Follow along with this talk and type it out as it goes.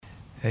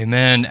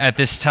Amen. At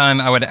this time,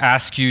 I would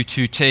ask you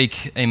to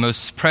take a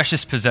most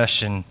precious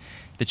possession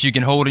that you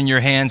can hold in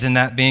your hands, and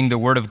that being the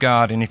Word of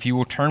God. And if you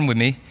will turn with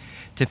me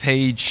to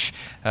page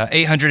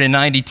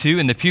 892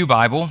 in the Pew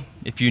Bible,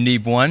 if you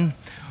need one,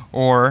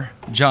 or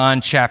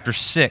John chapter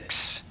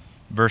 6,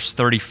 verse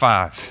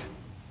 35.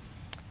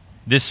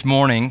 This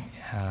morning,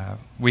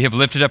 we have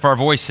lifted up our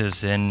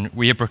voices and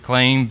we have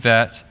proclaimed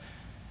that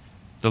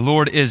the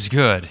Lord is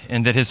good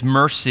and that His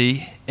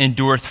mercy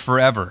endureth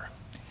forever.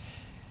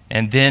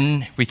 And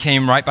then we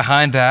came right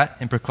behind that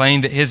and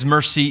proclaimed that His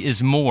mercy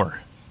is more.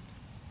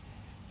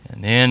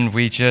 And then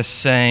we just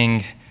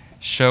sang,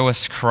 "Show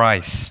us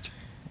Christ."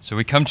 So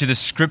we come to the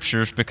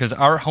Scriptures because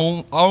our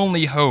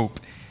only hope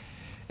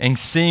in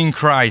seeing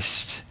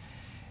Christ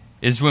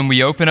is when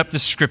we open up the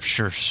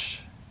Scriptures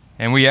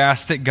and we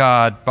ask that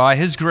God, by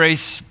His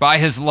grace, by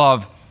His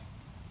love,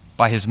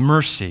 by His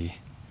mercy,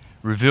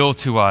 reveal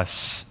to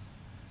us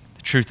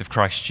the truth of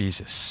Christ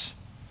Jesus.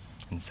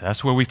 And so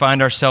that's where we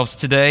find ourselves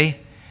today.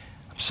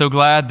 I'm so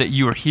glad that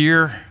you are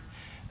here.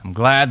 I'm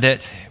glad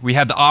that we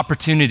have the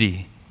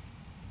opportunity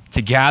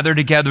to gather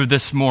together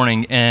this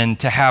morning and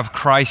to have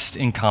Christ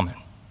in common.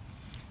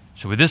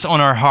 So with this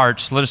on our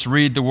hearts, let us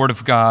read the Word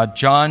of God,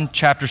 John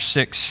chapter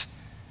 6,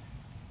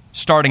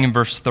 starting in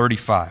verse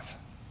 35.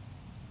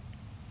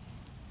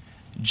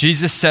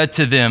 Jesus said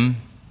to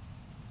them,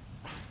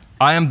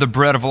 "I am the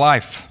bread of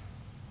life.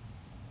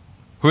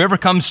 Whoever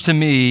comes to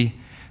me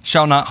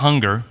shall not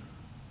hunger,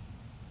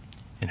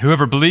 and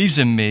whoever believes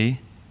in me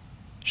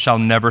shall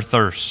never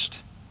thirst.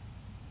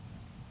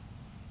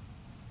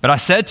 But I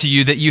said to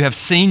you that you have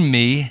seen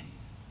me,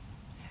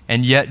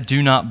 and yet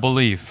do not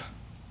believe.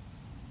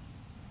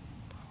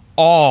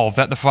 All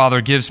that the Father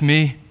gives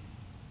me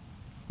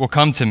will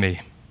come to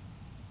me,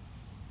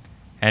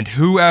 and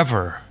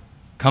whoever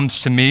comes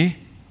to me,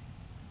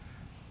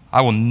 I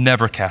will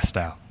never cast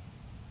out.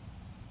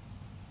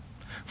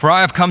 For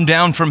I have come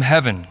down from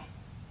heaven,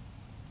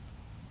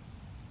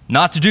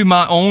 not to do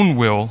my own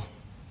will,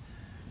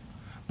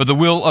 but the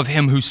will of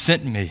Him who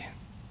sent me.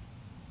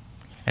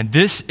 And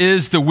this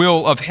is the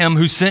will of Him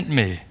who sent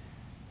me,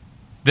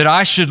 that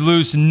I should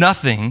lose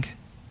nothing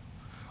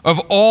of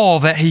all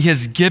that He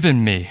has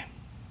given me,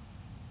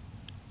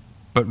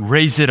 but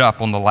raise it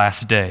up on the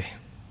last day.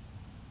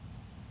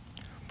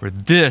 For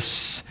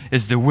this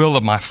is the will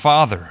of my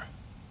Father,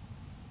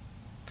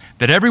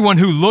 that everyone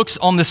who looks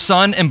on the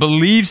Son and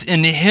believes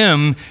in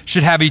Him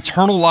should have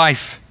eternal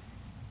life.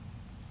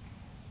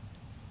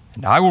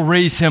 And I will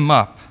raise him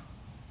up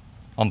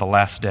on the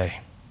last day."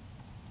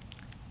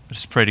 Let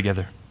us pray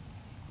together.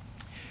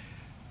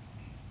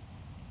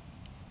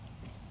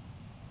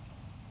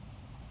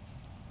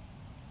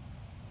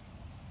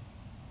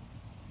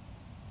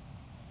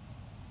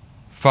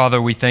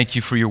 Father, we thank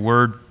you for your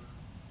word.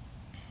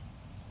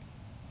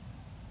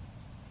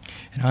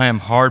 And I am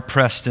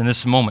hard-pressed in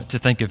this moment to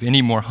think of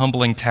any more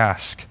humbling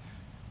task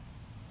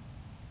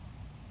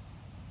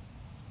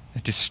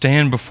than to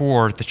stand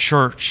before the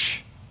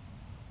church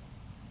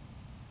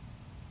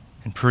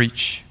and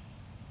preach.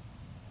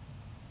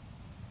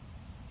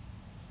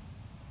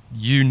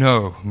 You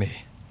know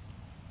me.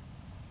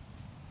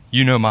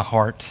 You know my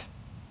heart.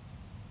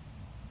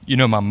 You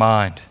know my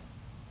mind.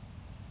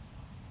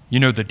 You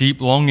know the deep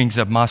longings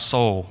of my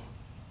soul.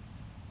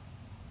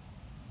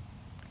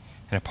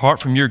 And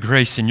apart from your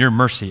grace and your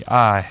mercy,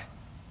 I,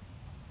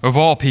 of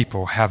all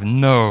people, have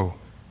no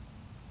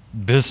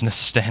business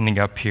standing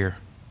up here.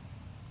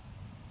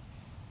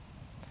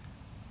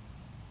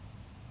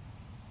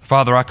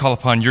 Father, I call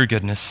upon your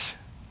goodness,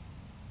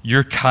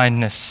 your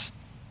kindness,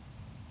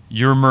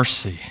 your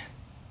mercy,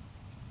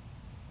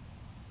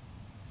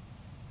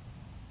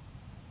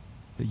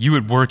 that you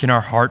would work in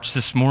our hearts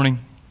this morning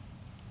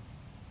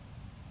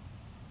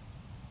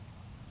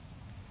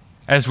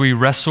as we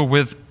wrestle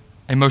with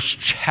a most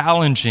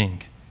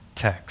challenging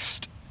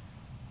text.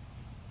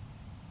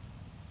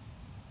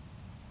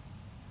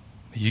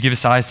 May you give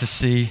us eyes to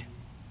see,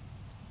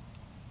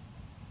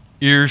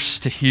 ears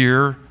to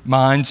hear,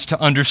 minds to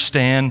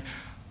understand,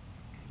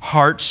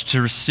 hearts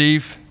to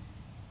receive.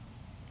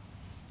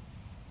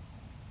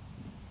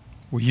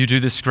 Will you do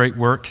this great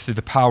work through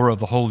the power of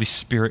the Holy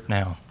Spirit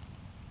now?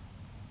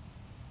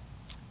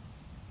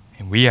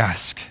 And we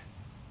ask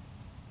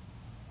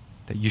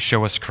that you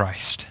show us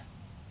Christ.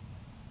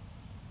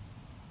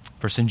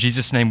 First, in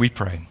Jesus' name we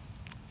pray.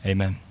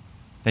 Amen.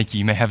 Thank you.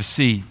 You may have a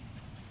seat.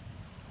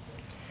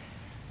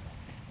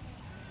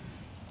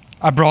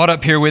 I brought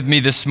up here with me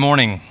this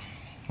morning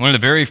one of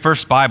the very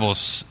first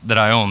Bibles that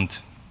I owned,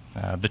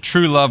 the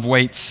True Love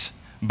Waits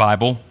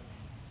Bible.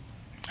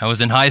 I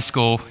was in high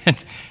school and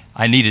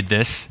I needed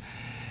this.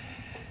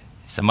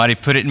 Somebody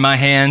put it in my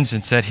hands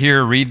and said,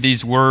 "Here, read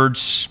these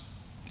words."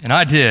 And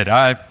I did.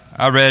 I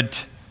read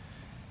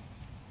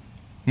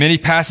many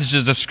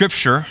passages of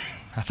Scripture.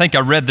 I think I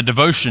read the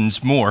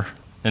devotions more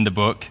than the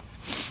book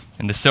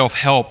and the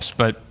self-helps,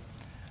 but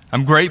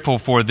I'm grateful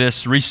for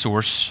this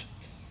resource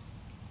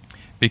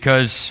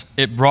because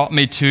it brought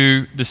me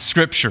to the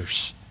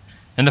Scriptures.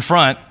 In the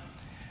front,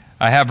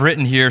 I have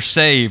written here,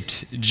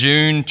 saved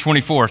June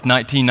 24th,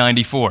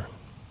 1994.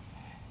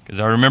 Because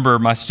I remember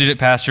my student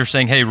pastor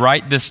saying, hey,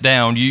 write this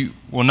down. You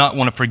will not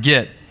want to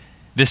forget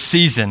this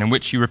season in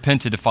which you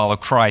repented to follow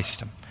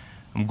Christ.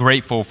 I'm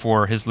grateful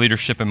for his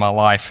leadership in my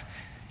life.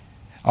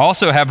 I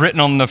also have written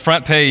on the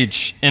front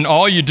page, in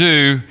all you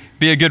do,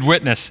 be a good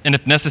witness, and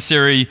if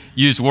necessary,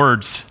 use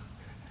words.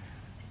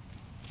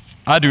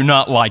 I do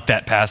not like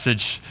that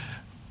passage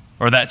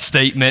or that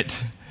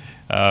statement.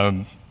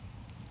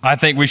 I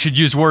think we should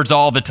use words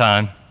all the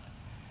time,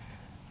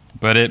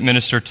 but it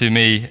ministered to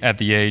me at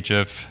the age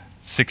of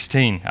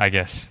 16, I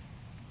guess.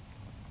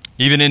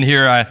 Even in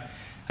here,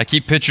 I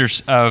keep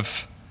pictures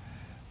of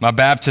my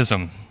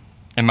baptism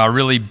and my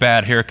really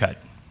bad haircut.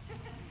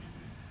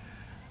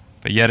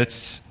 But yet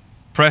it's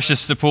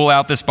precious to pull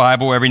out this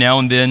Bible every now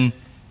and then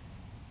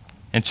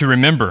and to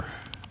remember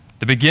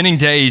the beginning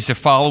days of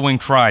following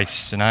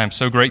Christ, and I am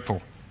so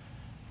grateful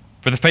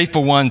for the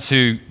faithful ones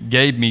who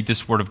gave me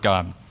this Word of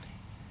God.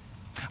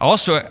 I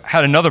also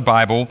had another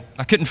Bible.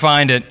 I couldn't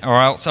find it,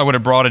 or else I would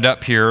have brought it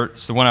up here.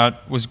 It's the one I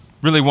was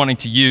really wanting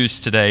to use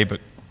today, but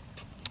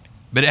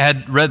it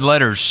had red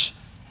letters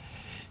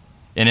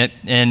in it,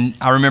 and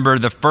I remember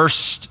the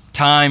first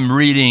time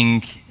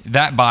reading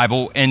that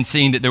Bible and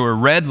seeing that there were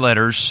red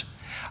letters.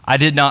 I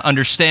did not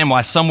understand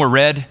why some were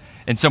red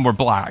and some were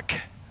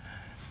black.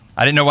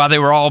 I didn't know why they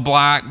were all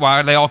black,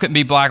 why they all couldn't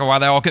be black, or why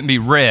they all couldn't be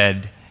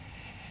red.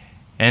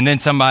 And then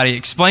somebody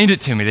explained it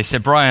to me. They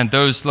said, Brian,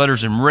 those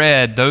letters in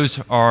red, those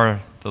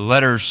are the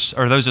letters,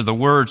 or those are the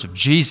words of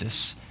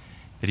Jesus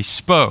that he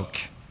spoke.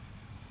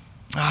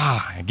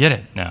 I get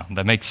it now.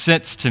 That makes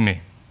sense to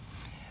me.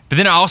 But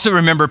then I also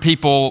remember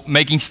people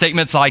making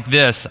statements like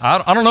this.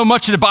 I don't know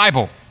much of the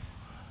Bible,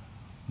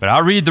 but I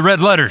read the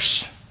red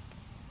letters.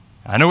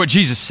 I know what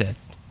Jesus said.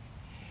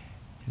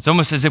 It's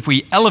almost as if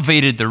we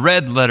elevated the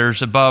red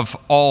letters above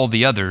all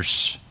the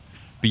others,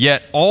 but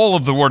yet all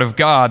of the Word of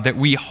God that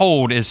we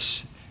hold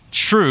is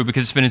true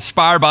because it's been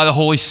inspired by the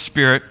Holy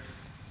Spirit,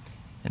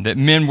 and that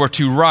men were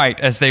to write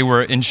as they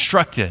were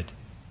instructed.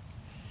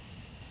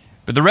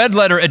 But the red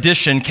letter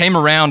edition came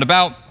around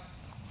about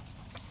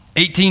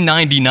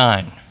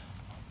 1899.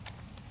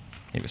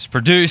 It was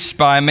produced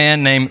by a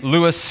man named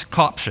Louis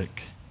Klopschick.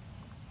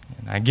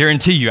 And I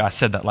guarantee you I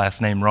said that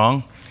last name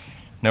wrong.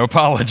 No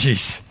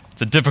apologies.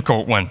 It's a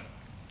difficult one.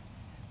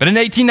 But in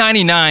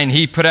 1899,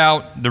 he put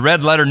out the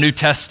Red Letter New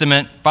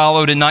Testament,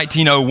 followed in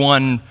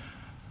 1901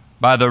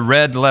 by the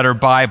Red Letter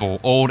Bible,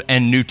 Old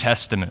and New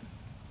Testament.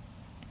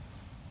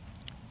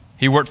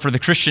 He worked for the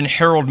Christian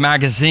Herald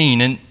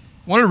magazine, and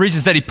one of the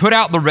reasons that he put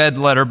out the Red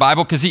Letter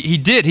Bible, because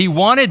he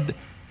wanted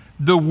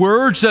the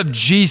words of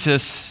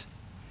Jesus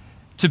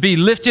to be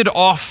lifted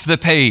off the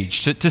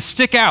page, to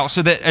stick out,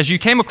 so that as you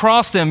came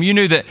across them, you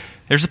knew that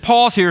there's a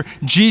pause here.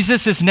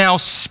 Jesus is now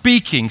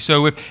speaking.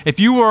 So if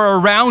you were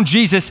around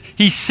Jesus,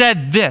 he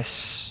said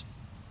this.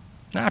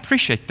 And I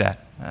appreciate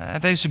that. I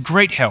think it's a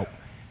great help.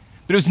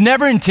 But it was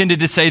never intended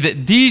to say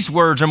that these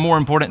words are more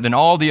important than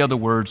all the other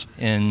words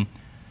in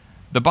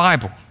the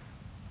Bible.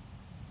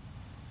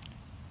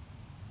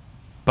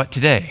 But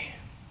today,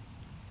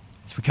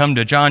 as we come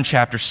to John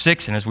chapter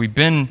 6, and as we've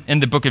been in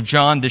the book of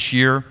John this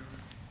year,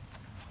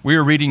 we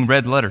are reading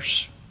red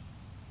letters.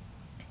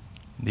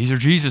 These are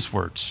Jesus'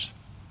 words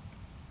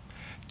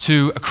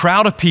to a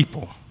crowd of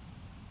people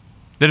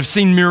that have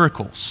seen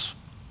miracles,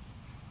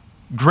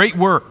 great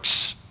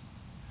works.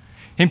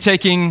 Him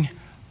taking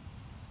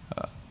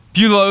a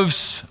few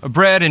loaves of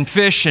bread and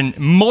fish and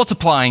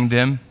multiplying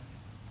them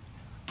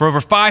for over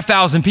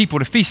 5,000 people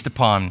to feast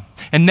upon.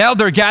 And now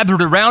they're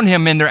gathered around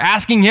him and they're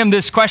asking him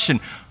this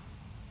question: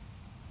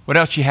 what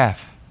else you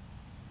have?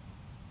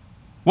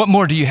 What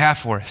more do you have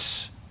for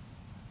us?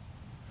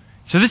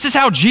 So this is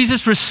how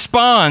Jesus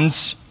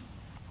responds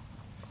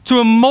to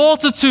a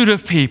multitude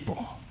of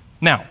people.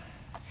 Now,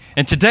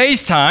 in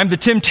today's time, the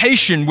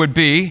temptation would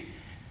be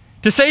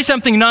to say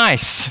something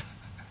nice,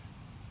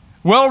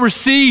 well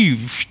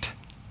received,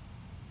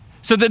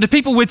 so that the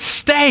people would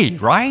stay,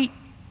 right?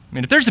 I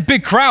mean, if there's a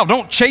big crowd,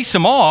 don't chase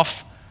them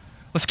off.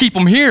 Let's keep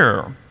them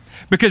here,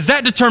 because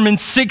that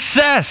determines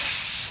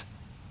success.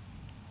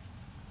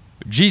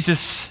 But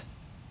Jesus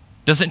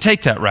doesn't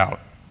take that route.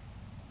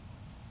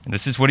 And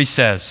this is what he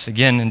says,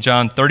 again in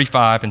John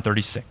 35 and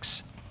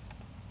 36.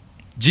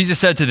 Jesus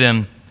said to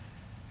them,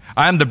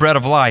 I am the bread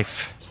of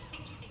life.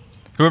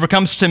 Whoever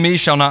comes to me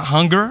shall not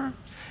hunger,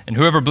 and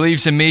whoever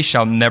believes in me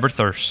shall never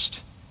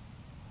thirst.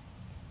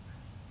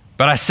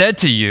 But I said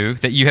to you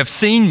that you have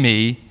seen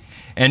me,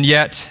 and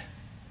yet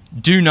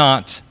do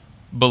not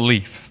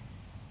believe.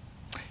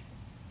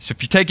 So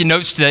if you're taking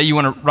notes today, you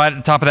want to write at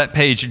the top of that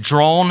page,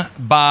 drawn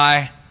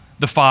by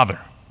the Father.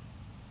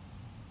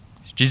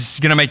 Jesus is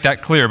going to make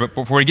that clear, but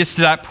before he gets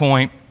to that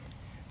point,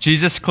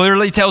 Jesus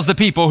clearly tells the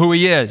people who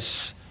he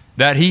is,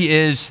 that he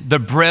is the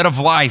bread of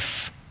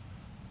life.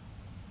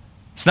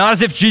 It's not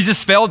as if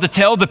Jesus failed to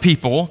tell the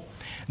people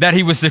that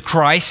he was the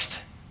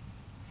Christ.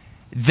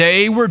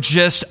 They were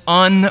just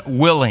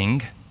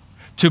unwilling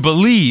to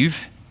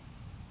believe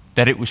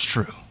that it was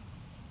true.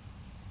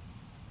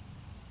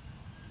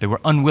 They were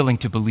unwilling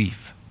to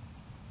believe.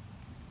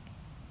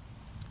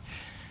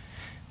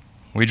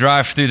 We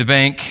drive through the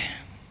bank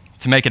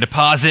to make a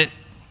deposit,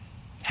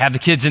 have the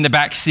kids in the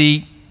back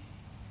seat,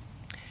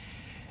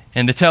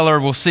 and the teller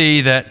will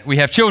see that we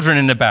have children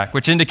in the back,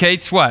 which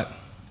indicates what?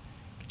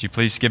 Could you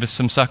please give us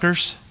some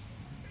suckers?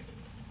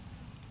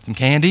 Some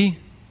candy?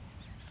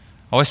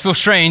 Always feel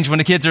strange when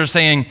the kids are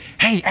saying,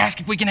 hey, ask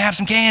if we can have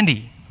some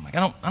candy. I'm like, I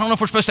don't know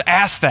if we're supposed to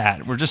ask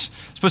that. We're just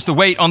supposed to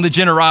wait on the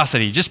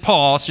generosity. Just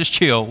pause, just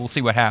chill. We'll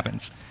see what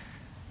happens.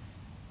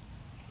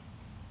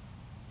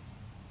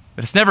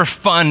 But it's never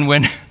fun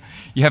when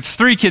you have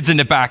 3 kids in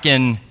the back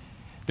and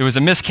there was a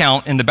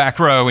miscount in the back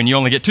row and you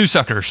only get 2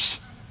 suckers.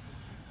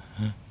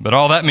 But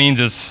all that means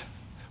is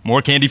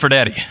more candy for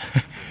daddy.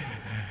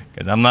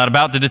 Because I'm not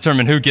about to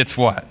determine who gets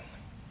what.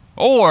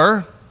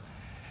 Or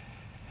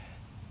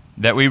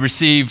that we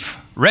receive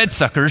red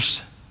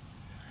suckers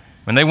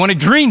when they wanted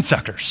green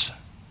suckers.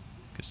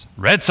 Because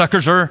red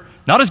suckers are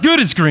not as good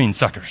as green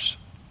suckers.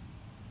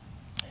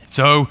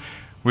 So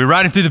we were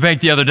riding through the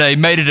bank the other day,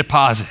 made a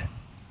deposit.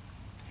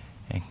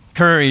 And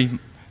Curry,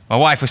 my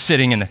wife, was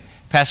sitting in the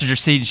passenger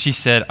seat and she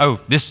said, oh,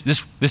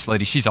 this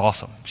lady, she's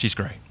awesome. She's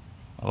great.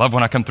 I love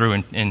when I come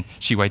through and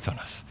she waits on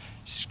us.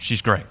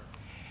 She's great.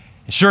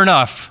 And sure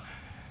enough,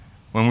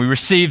 when we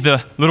received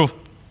the little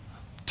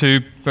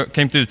tube,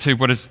 came through the tube,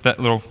 what is that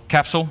little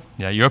capsule?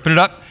 Yeah, you open it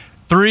up,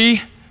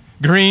 3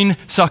 green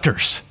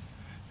suckers.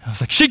 I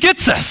was like, she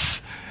gets us.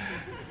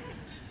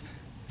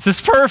 This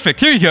is perfect.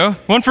 Here you go.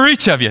 One for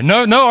each of you.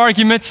 No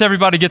arguments.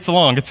 Everybody gets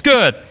along. It's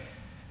good.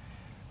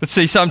 But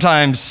see,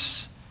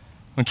 sometimes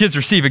when kids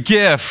receive a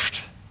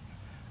gift,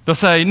 they'll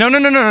say, no,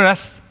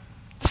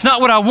 that's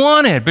not what I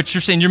wanted. But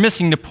you're saying you're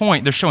missing the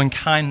point. They're showing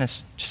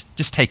kindness.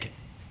 Just take it.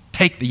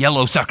 Take the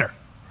yellow sucker.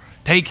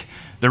 Take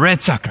the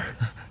red sucker.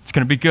 It's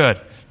going to be good.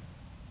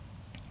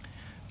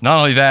 Not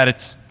only that,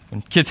 it's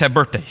when kids have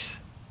birthdays.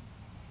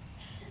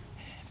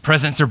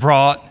 Presents are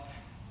brought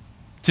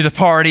to the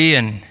party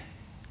and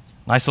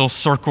nice little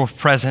circle of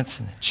presents.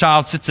 And the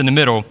child sits in the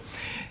middle.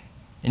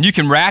 And you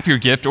can wrap your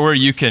gift or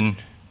you can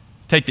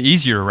take the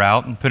easier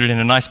route and put it in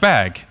a nice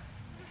bag.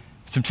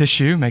 Some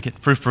tissue, make it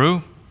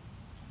frou-frou.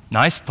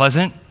 Nice,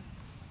 pleasant.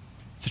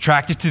 It's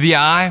attractive to the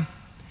eye.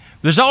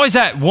 There's always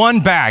that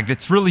one bag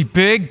that's really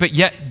big, but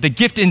yet the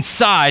gift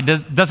inside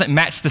doesn't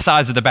match the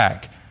size of the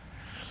bag.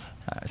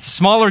 A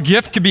smaller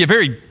gift could be a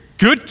very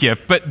good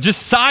gift, but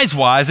just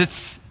size-wise,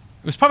 it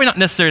was probably not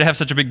necessary to have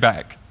such a big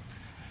bag.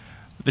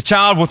 The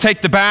child will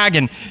take the bag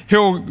and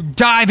he'll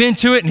dive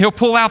into it and he'll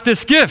pull out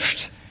this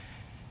gift.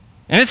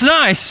 And it's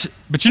nice,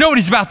 but you know what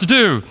he's about to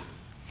do?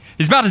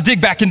 He's about to dig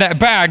back in that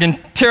bag and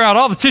tear out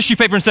all the tissue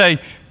paper and say,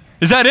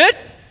 is that it?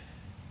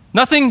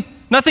 Nothing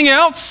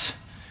else?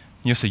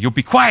 And you'll say, you'll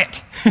be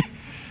quiet.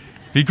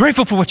 Be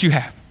grateful for what you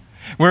have.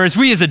 Whereas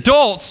we as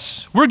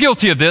adults, we're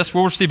guilty of this.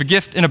 We'll receive a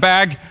gift in a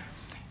bag.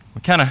 We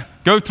kind of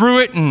go through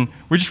it and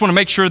we just want to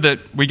make sure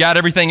that we got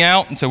everything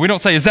out. And so we don't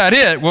say, is that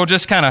it? We'll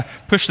just kind of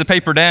push the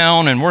paper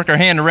down and work our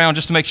hand around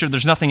just to make sure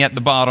there's nothing at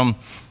the bottom.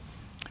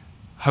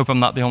 I hope I'm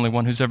not the only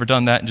one who's ever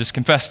done that and just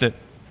confessed it.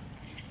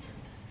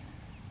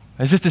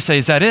 As if to say,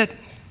 is that it?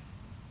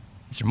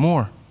 Is there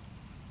more?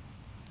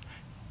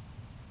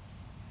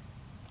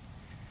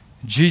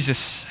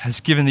 Jesus has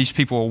given these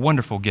people a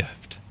wonderful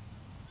gift.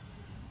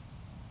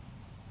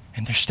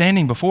 And they're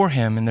standing before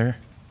him and they're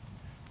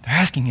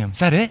asking him, is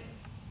that it?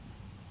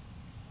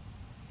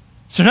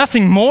 Is there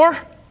nothing more?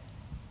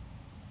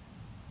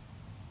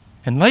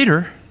 And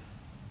later,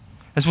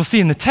 as we'll see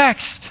in the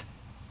text,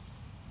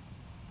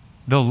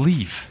 they'll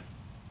leave.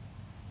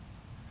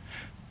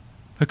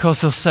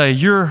 Because they'll say,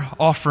 you're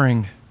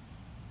offering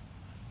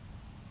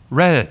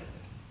red.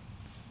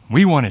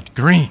 We wanted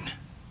green.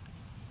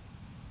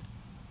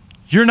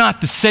 You're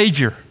not the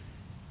Savior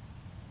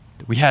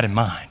that we had in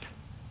mind.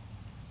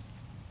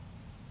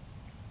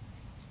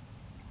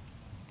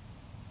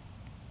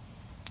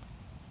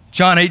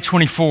 John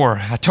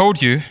 8:24, I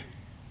told you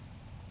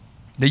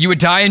that you would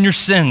die in your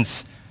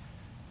sins.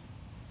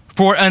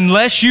 For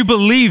unless you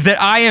believe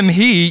that I am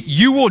He,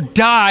 you will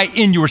die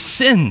in your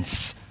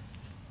sins.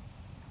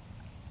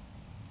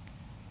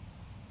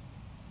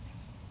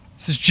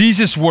 This is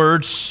Jesus'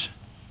 words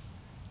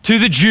to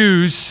the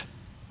Jews.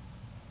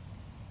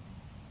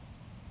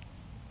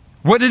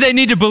 What did they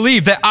need to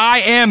believe? That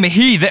I am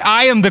He, that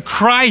I am the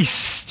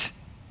Christ.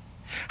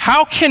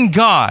 How can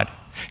God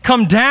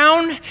come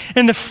down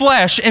in the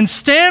flesh and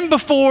stand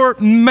before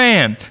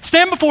man,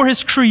 stand before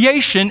His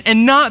creation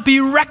and not be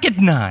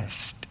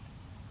recognized?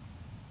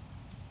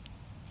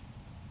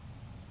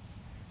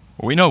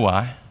 Well, we know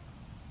why.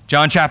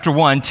 John chapter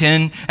 1,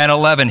 10 and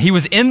 11. He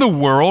was in the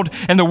world,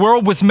 and the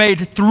world was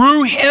made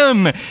through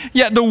Him,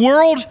 yet the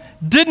world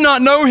did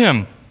not know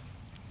Him.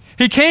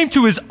 He came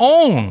to His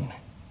own,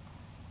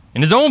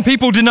 and His own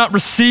people did not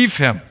receive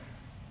Him.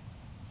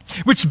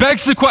 Which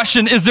begs the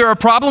question, is there a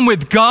problem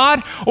with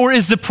God, or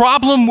is the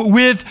problem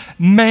with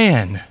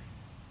man?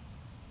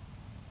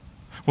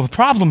 Well, the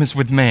problem is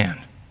with man.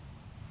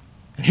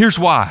 And here's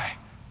why.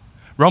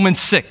 Romans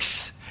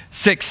 6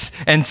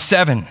 and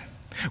 7.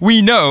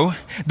 We know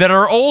that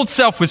our old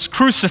self was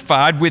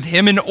crucified with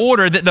him in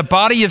order that the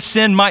body of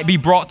sin might be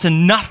brought to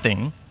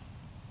nothing,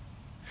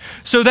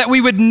 so that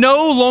we would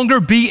no longer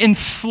be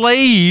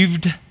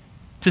enslaved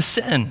to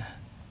sin.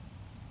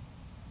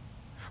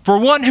 For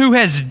one who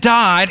has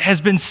died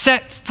has been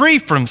set free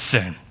from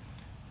sin.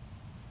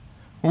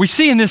 What we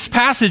see in this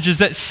passage is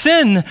that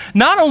sin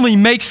not only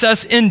makes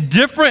us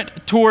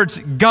indifferent towards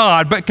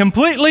God, but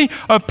completely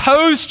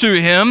opposed to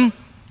him,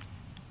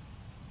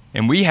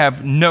 and we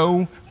have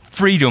no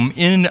freedom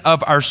in and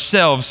of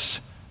ourselves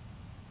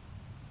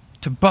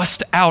to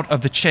bust out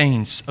of the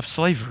chains of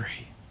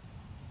slavery.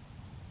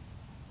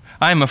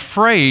 I am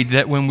afraid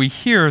that when we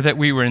hear that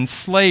we were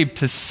enslaved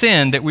to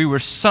sin, that we were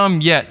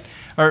somehow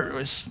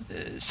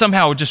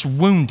just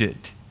wounded.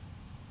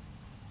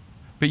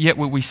 But yet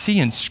what we see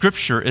in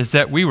Scripture is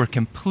that we were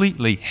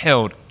completely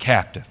held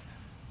captive,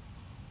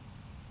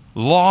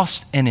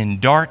 lost and in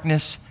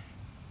darkness,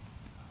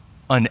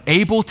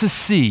 unable to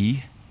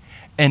see,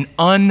 and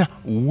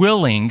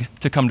unwilling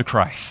to come to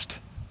Christ.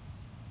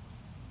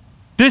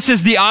 This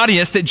is the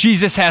audience that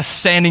Jesus has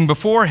standing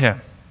before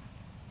him.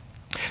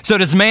 So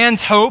does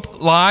man's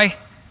hope lie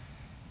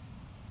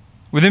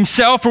with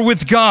himself or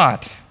with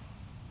God?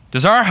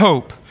 Does our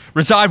hope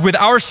reside with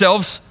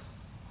ourselves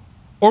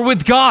or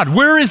with God?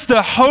 Where is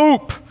the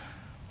hope?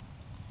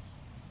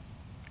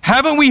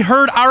 Haven't we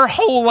heard our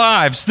whole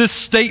lives this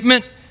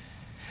statement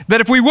that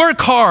if we work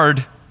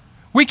hard,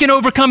 we can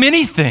overcome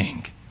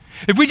anything?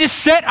 If we just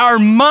set our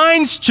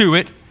minds to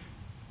it,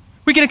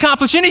 we can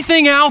accomplish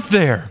anything out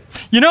there.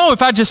 You know,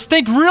 if I just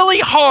think really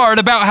hard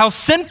about how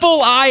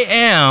sinful I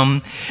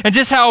am and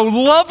just how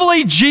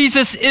lovely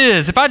Jesus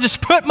is, if I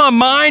just put my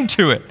mind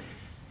to it,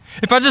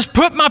 if I just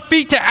put my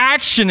feet to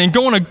action and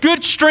go on a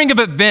good string of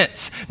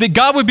events that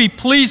God would be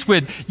pleased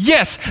with,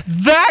 yes,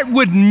 that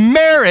would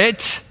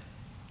merit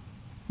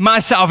my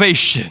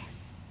salvation.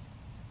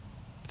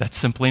 But that's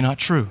simply not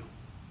true.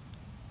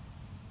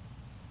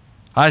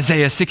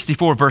 Isaiah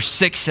 64 verse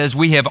 6 says,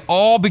 "We have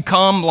all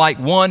become like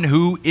one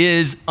who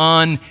is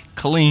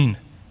unclean,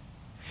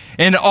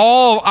 and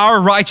all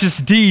our righteous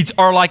deeds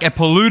are like a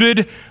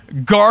polluted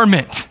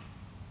garment."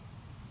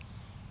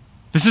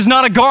 This is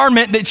not a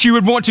garment that you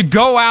would want to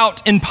go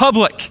out in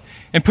public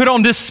and put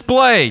on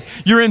display.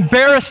 You're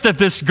embarrassed of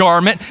this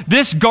garment.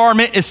 This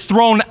garment is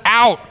thrown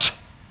out.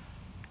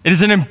 It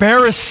is an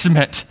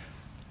embarrassment.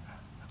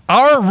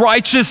 Our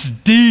righteous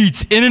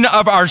deeds in and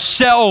of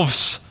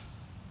ourselves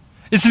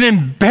is an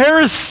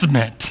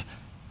embarrassment.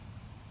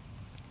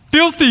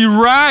 Filthy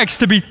rags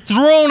to be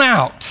thrown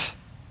out.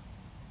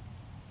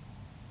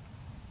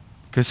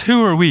 Because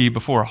who are we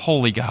before a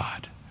holy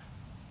God?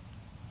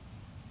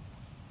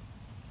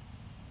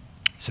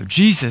 So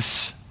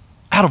Jesus,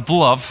 out of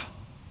love,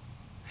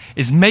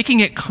 is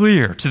making it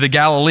clear to the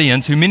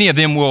Galileans, who many of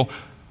them will,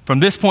 from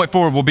this point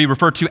forward, will be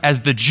referred to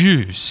as the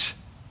Jews.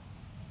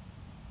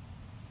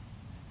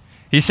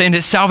 He's saying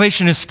that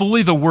salvation is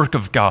fully the work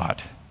of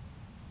God.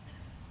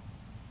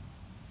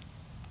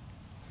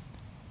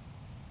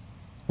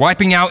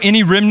 Wiping out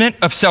any remnant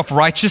of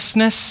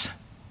self-righteousness,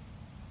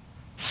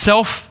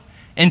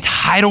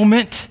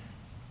 self-entitlement,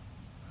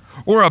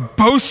 or a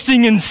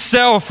boasting in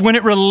self when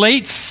it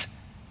relates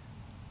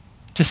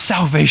to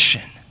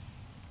salvation.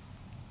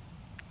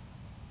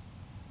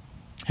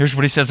 Here's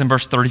what he says in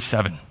verse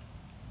 37.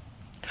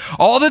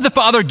 "All that the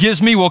Father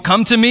gives me will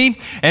come to me,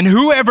 and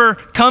whoever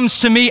comes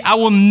to me I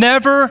will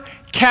never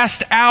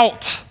cast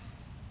out."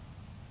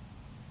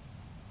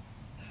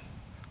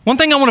 One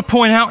thing I want to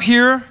point out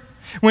here,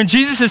 when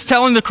Jesus is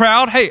telling the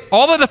crowd, hey,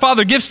 all that the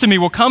Father gives to me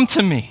will come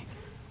to me.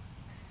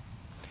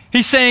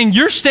 He's saying,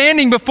 you're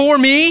standing before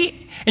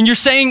me and you're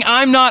saying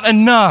I'm not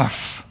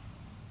enough.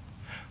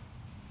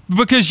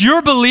 Because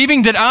you're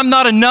believing that I'm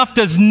not enough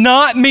does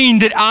not mean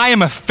that I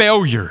am a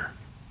failure.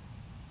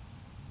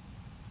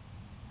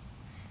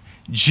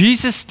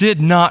 Jesus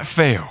did not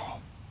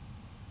fail.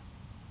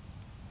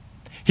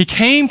 He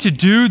came to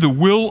do the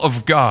will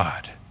of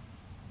God.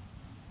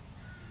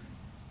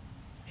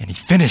 And he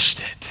finished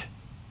it.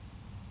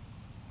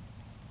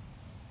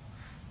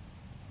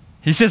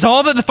 He says,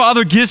 all that the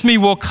Father gives me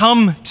will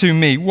come to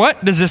me.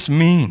 What does this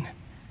mean?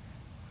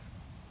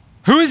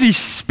 Who is he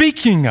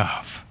speaking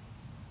of?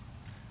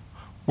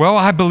 Well,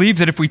 I believe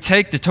that if we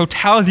take the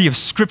totality of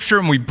Scripture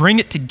and we bring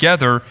it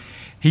together,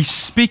 he's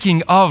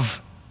speaking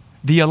of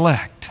the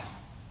elect.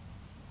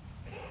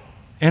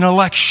 An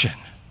election.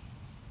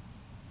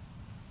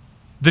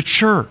 The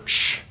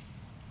church.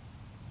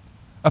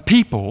 A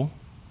people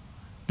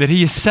that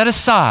he has set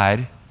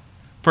aside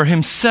for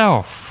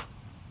himself.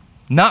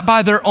 Not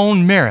by their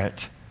own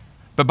merit,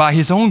 but by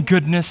his own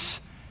goodness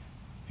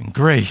and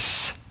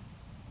grace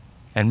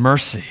and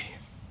mercy.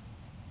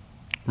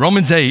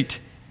 Romans 8,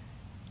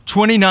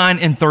 29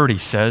 and 30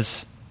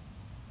 says,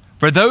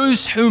 "For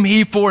those whom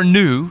he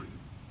foreknew,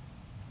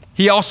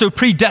 he also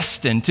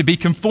predestined to be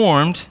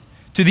conformed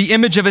to the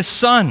image of his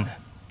Son,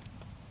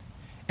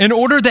 in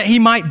order that he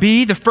might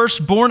be the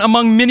firstborn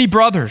among many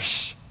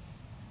brothers.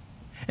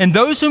 And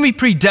those whom he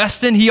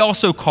predestined, he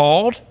also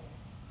called.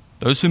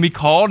 Those whom he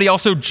called, he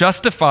also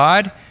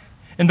justified.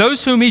 And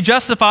those whom he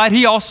justified,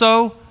 he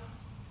also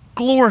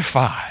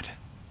glorified.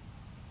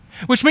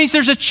 Which means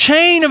there's a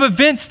chain of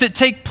events that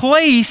take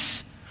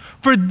place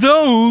for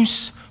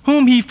those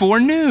whom he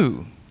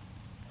foreknew.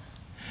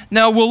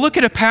 Now, we'll look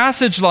at a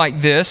passage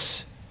like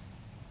this,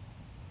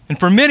 and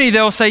for many,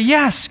 they'll say,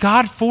 yes,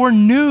 God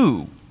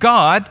foreknew.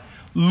 God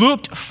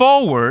looked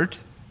forward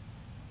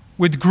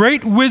with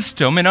great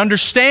wisdom and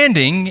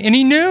understanding, and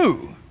he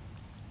knew.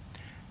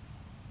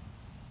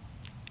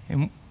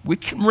 And we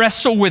can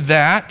wrestle with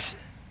that,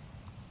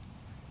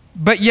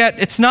 but yet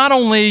it's not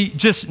only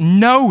just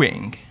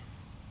knowing,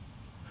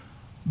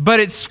 but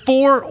it's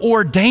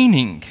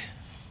foreordaining.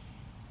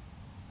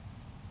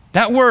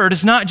 That word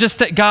is not just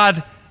that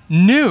God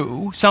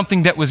knew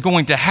something that was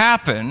going to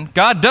happen.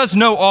 God does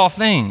know all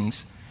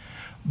things,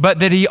 but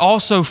that he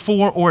also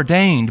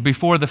foreordained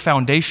before the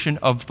foundation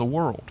of the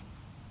world.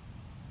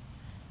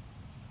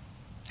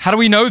 How do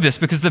we know this?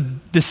 Because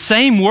the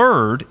same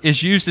word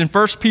is used in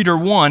 1 Peter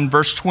 1,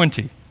 verse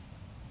 20.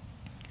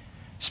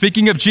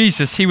 Speaking of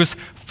Jesus, he was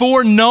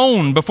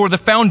foreknown before the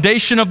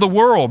foundation of the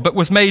world, but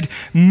was made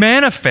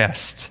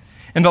manifest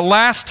in the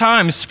last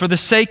times for the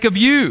sake of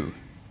you.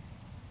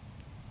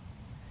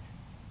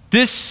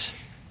 This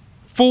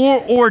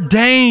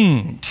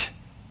foreordained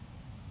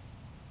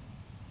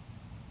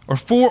or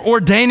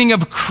foreordaining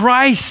of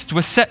Christ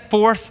was set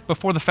forth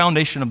before the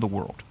foundation of the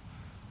world.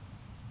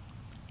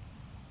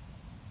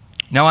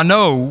 Now, I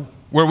know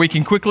where we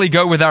can quickly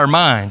go with our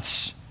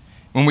minds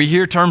when we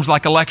hear terms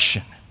like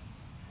election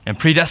and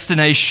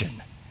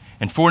predestination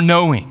and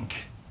foreknowing.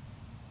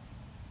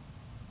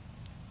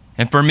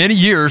 And for many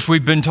years,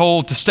 we've been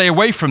told to stay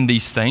away from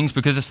these things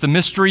because it's the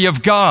mystery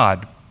of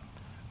God.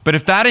 But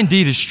if that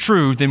indeed is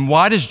true, then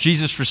why does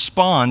Jesus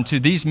respond to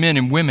these men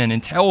and women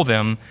and tell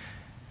them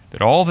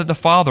that all that the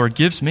Father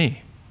gives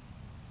me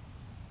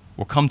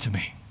will come to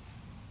me?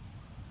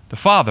 The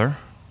Father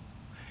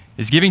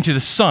is giving to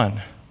the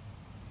Son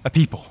a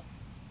people.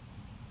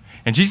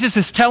 And Jesus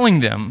is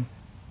telling them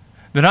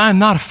that I am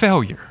not a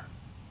failure.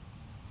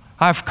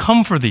 I've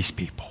come for these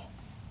people.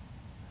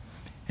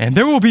 And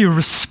there will be a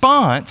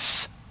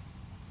response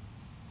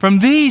from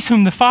these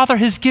whom the Father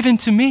has given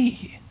to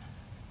me.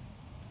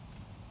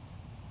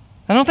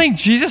 I don't think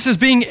Jesus is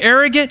being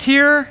arrogant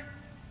here.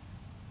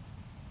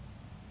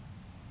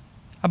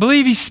 I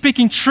believe he's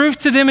speaking truth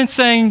to them and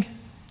saying,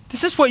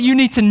 this is what you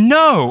need to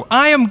know.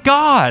 I am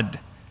God,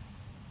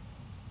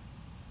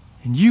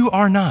 and you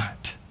are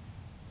not.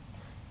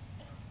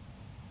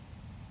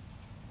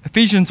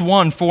 Ephesians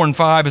 1, 4 and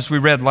 5, as we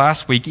read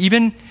last week,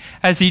 even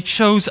as he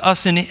chose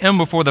us in him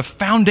before the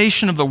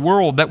foundation of the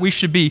world, that we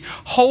should be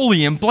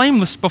holy and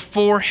blameless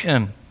before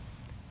him.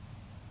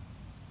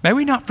 May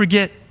we not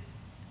forget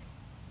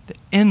that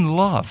in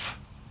love,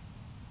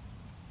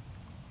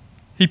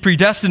 he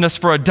predestined us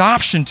for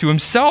adoption to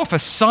himself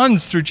as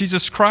sons through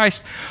Jesus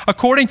Christ,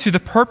 according to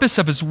the purpose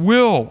of his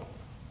will.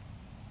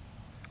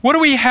 What do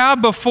we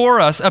have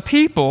before us? A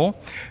people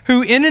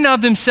who in and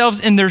of themselves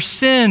in their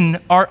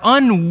sin are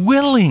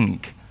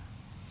unwilling.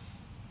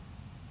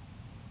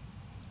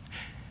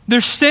 They're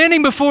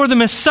standing before the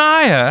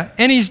Messiah,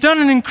 and he's done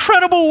an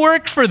incredible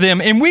work for them.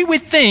 And we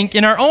would think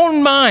in our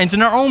own minds,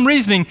 in our own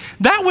reasoning,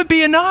 that would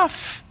be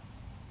enough.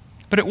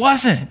 But it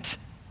wasn't.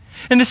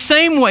 In the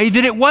same way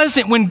that it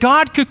wasn't when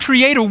God could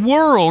create a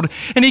world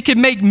and he could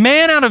make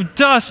man out of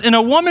dust and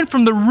a woman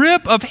from the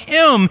rib of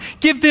him,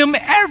 give them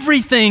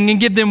everything and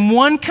give them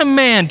one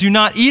command, do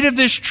not eat of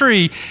this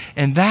tree.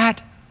 And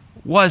that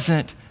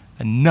wasn't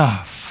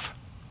enough.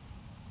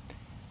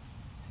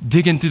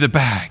 Digging through the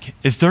bag,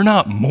 is there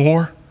not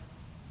more?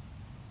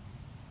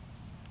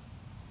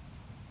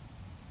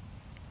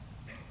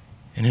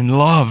 And in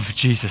love,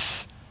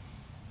 Jesus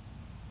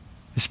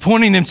is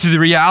pointing them to the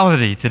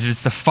reality that it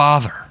is the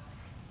Father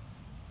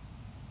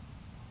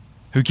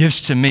who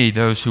gives to me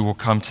those who will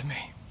come to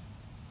me.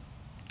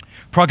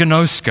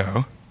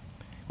 Prognosko,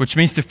 which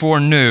means to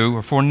foreknew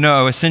or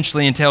foreknow,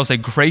 essentially entails a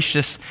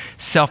gracious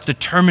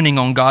self-determining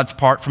on God's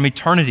part from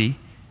eternity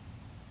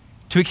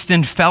to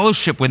extend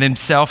fellowship with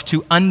himself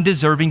to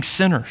undeserving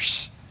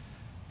sinners.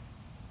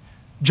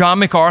 John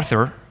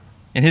MacArthur,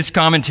 in his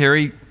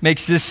commentary,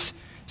 makes this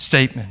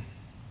statement.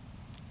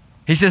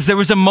 He says, there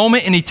was a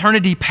moment in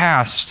eternity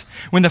past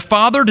when the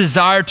Father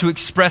desired to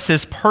express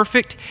his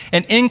perfect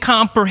and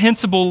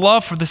incomprehensible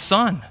love for the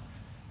Son.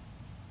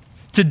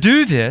 To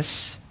do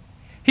this,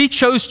 he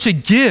chose to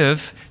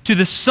give to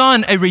the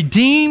Son a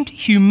redeemed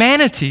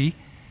humanity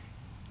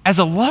as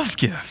a love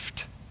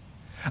gift.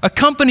 A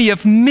company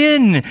of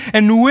men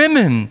and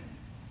women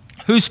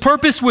whose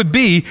purpose would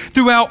be,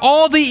 throughout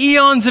all the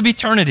eons of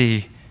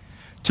eternity,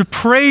 to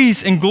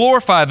praise and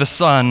glorify the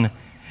Son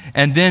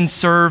and then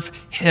serve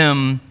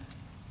him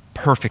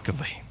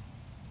perfectly.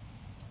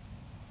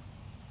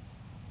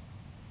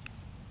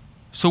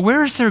 So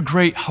where is there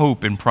great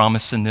hope and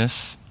promise in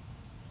this?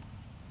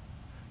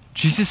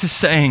 Jesus is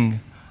saying,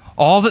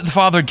 all that the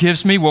Father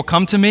gives me will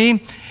come to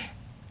me.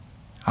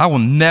 I will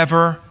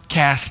never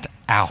cast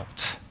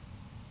out.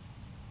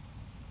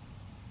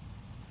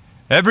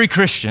 Every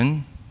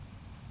Christian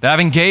that I've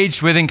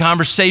engaged with in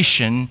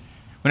conversation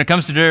when it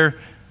comes to their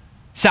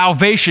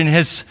salvation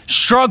has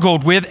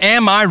struggled with,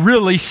 am I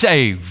really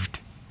saved?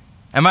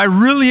 Am I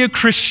really a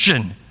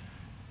Christian?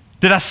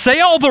 Did I say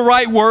all the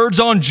right words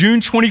on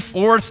June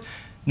 24th,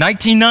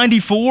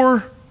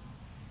 1994?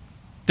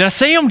 Did I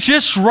say them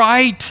just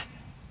right?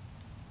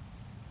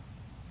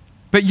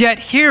 But yet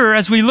here,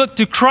 as we look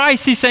to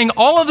Christ, he's saying,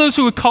 all of those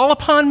who would call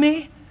upon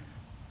me,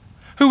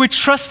 who would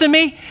trust in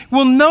me,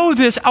 will know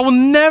this. I will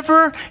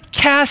never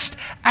cast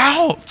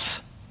out.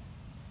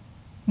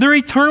 They're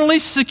eternally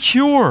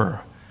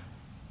secure.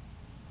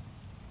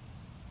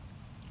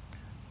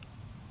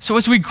 So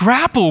as we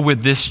grapple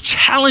with this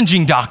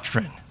challenging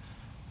doctrine,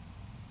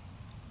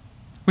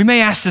 we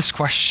may ask this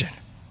question.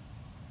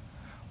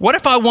 What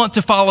if I want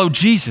to follow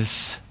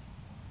Jesus,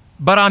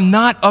 but I'm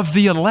not of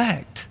the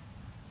elect?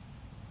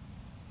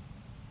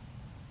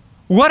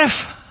 What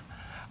if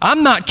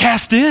I'm not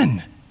cast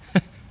in?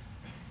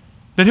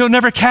 That he'll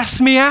never cast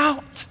me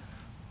out?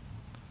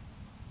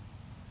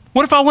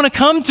 What if I want to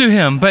come to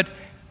him, but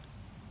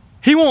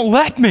he won't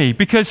let me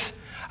because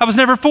I was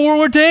never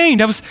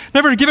foreordained. I was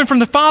never given from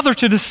the Father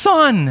to the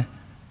Son.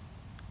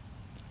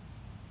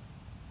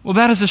 Well,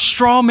 that is a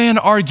straw man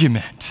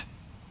argument,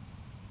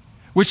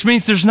 which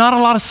means there's not a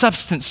lot of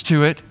substance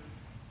to it.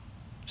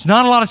 There's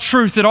not a lot of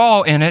truth at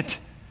all in it,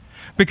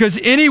 because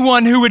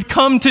anyone who would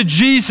come to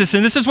Jesus,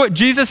 and this is what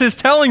Jesus is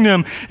telling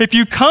them, if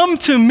you come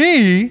to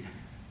me,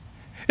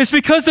 it's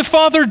because the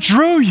Father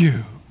drew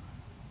you.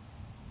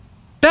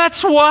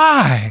 That's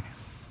why.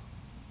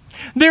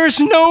 There is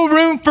no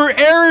room for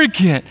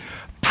arrogant,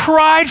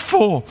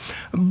 prideful,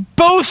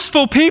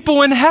 boastful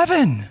people in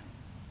heaven.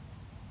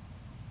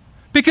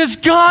 Because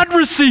God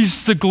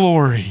receives the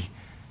glory.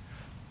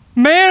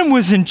 Man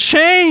was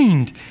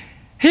enchained.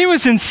 He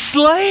was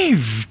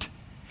enslaved.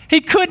 He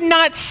could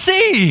not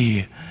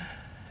see.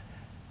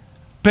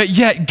 But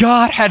yet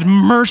God had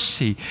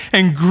mercy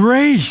and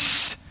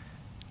grace.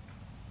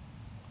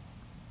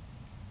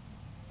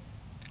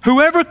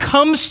 Whoever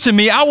comes to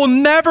me, I will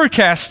never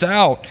cast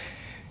out.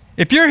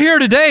 If you're here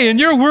today and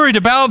you're worried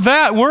about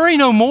that, worry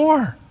no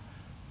more.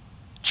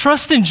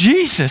 Trust in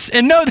Jesus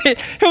and know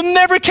that he'll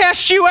never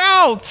cast you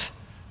out.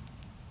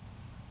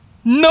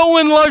 No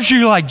one loves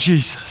you like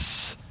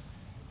Jesus.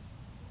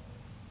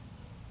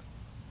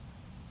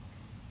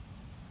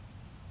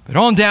 But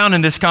on down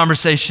in this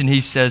conversation, he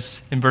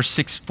says in verse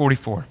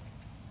 644,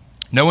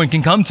 no one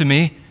can come to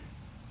me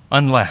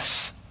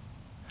unless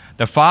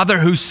the Father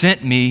who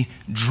sent me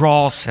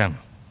draws him,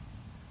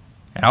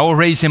 and I will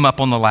raise him up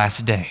on the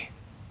last day.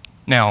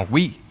 Now,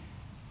 we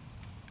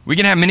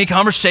can have many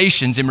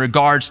conversations in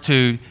regards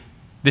to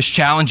this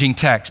challenging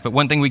text, but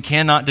one thing we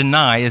cannot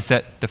deny is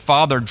that the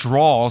Father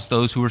draws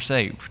those who are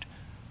saved.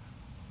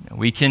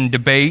 We can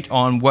debate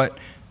on what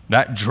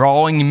that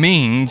drawing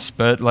means,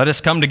 but let us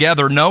come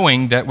together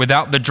knowing that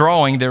without the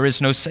drawing, there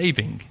is no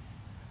saving.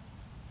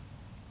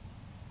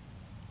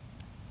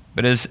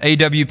 But as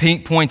A.W.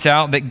 Pink points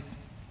out, that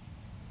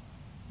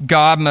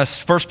God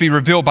must first be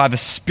revealed by the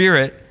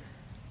Spirit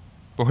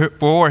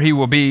before he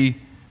will be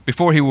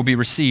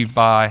received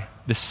by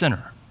the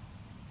sinner.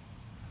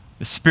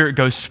 The Spirit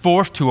goes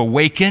forth to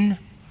awaken.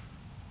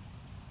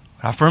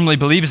 I firmly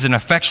believe is an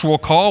effectual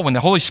call. When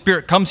the Holy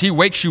Spirit comes, he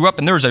wakes you up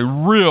and there's a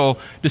real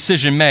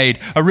decision made,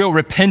 a real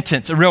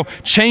repentance, a real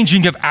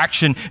changing of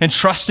action and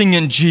trusting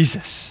in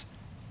Jesus.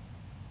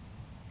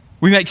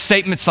 We make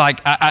statements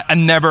like, I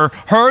never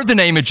heard the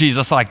name of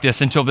Jesus like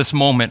this until this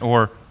moment,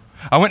 or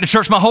I went to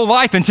church my whole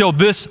life until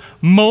this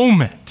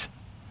moment.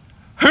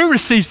 Who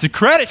receives the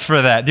credit for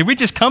that? Did we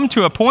just come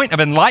to a point of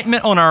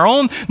enlightenment on our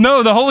own?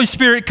 No, the Holy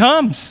Spirit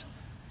comes.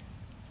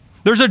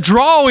 There's a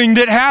drawing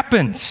that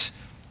happens.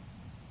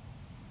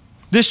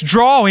 This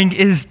drawing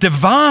is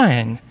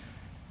divine.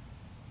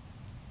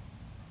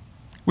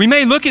 We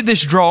may look at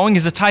this drawing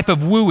as a type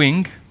of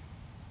wooing,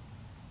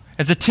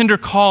 as a tender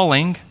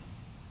calling,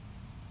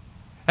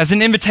 as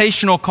an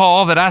invitational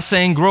call that I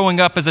sang growing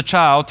up as a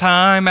child,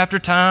 time after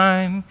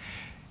time.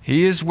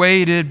 He has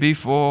waited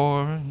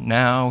before,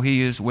 now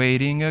he is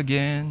waiting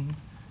again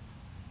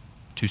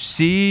to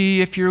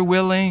see if you're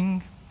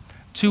willing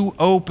to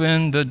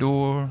open the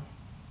door.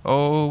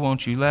 Oh,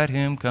 won't you let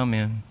him come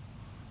in?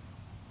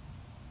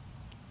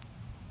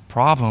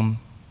 Problem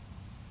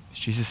is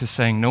Jesus is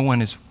saying no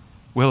one is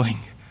willing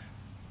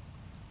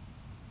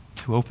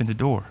to open the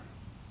door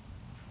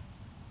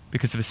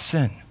because of his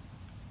sin.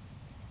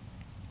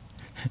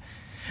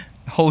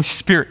 The Holy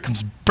Spirit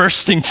comes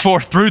bursting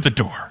forth through the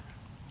door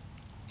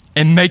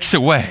and makes a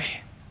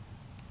way.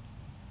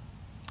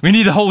 We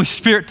need the Holy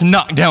Spirit to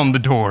knock down the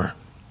door,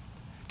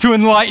 to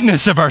enlighten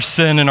us of our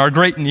sin and our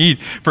great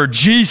need for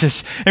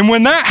Jesus. And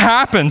when that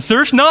happens,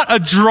 there's not a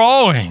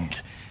drawing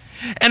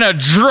and a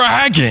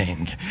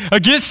dragging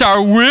against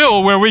our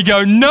will where we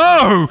go,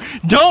 no,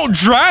 don't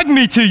drag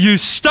me to you.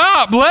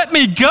 Stop, let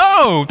me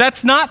go.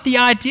 That's not the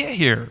idea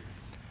here.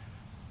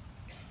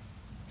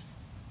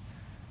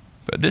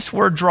 But this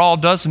word draw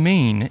does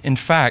mean, in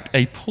fact,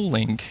 a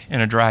pulling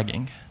and a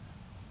dragging.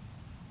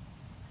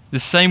 The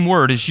same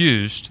word is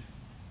used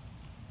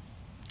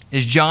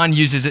as John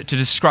uses it to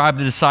describe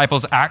the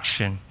disciples'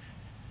 action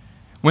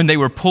when they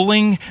were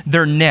pulling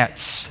their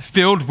nets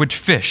filled with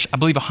fish, I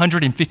believe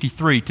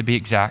 153 to be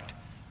exact,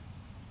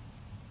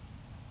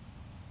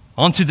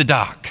 onto the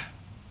dock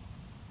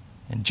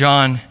in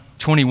John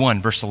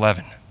 21, verse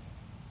 11.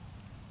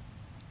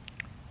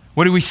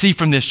 What do we see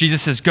from this?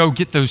 Jesus says, go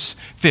get those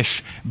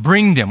fish,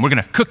 bring them, we're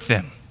going to cook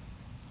them.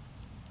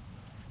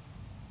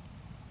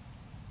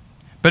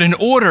 But in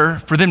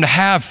order for them to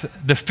have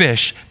the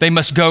fish, they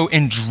must go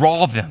and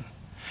draw them.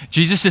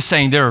 Jesus is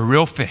saying they're a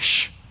real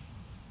fish.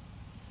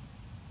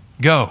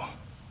 Go,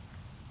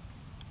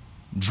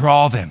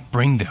 draw them,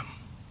 bring them.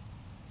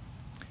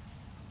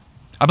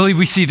 I believe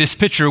we see this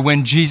picture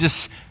when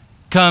Jesus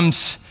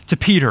comes to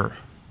Peter.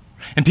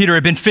 And Peter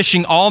had been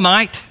fishing all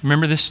night.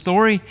 Remember this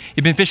story?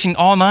 He'd been fishing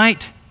all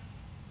night.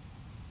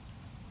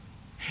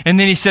 And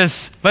then he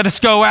says, let us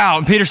go out.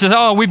 And Peter says,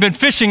 oh, we've been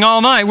fishing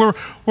all night. We're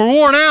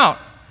worn out.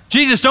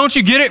 Jesus, don't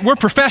you get it? We're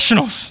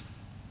professionals.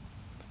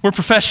 We're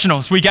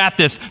professionals. We got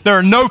this. There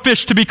are no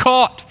fish to be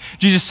caught.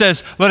 Jesus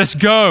says, let us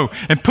go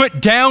and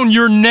put down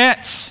your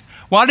nets.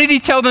 Why did he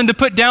tell them to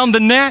put down the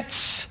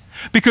nets?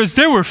 Because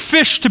there were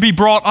fish to be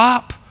brought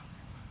up.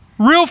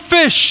 Real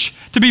fish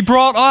to be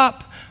brought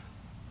up.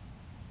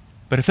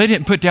 But if they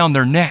didn't put down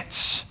their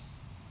nets,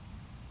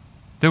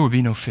 there would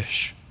be no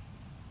fish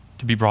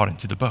to be brought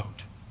into the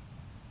boat.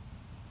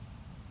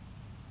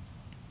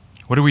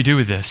 What do we do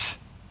with this?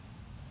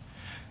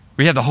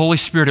 We have the Holy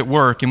Spirit at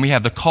work, and we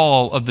have the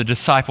call of the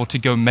disciple to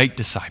go make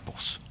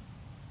disciples,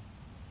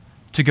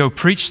 to go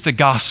preach the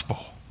gospel,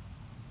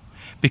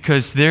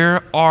 because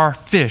there are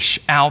fish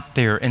out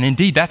there. And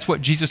indeed, that's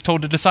what Jesus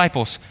told the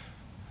disciples.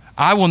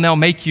 I will now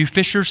make you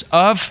fishers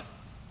of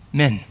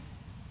men.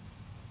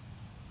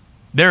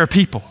 There are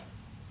people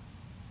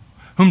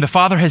whom the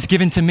Father has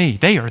given to me.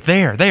 They are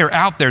there. They are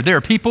out there. There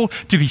are people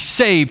to be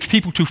saved,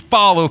 people to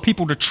follow,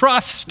 people to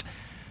trust.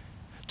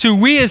 To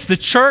we as the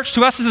church,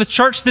 to us as the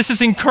church, this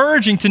is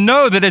encouraging to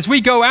know that as we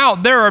go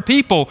out, there are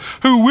people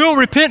who will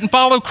repent and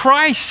follow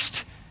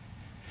Christ.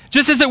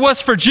 Just as it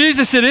was for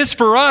Jesus, it is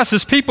for us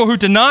as people who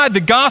deny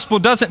the gospel.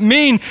 Doesn't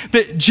mean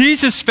that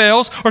Jesus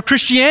fails or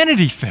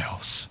Christianity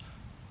fails.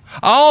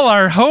 All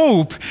our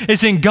hope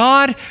is in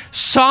God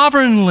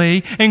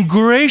sovereignly and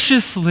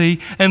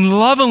graciously and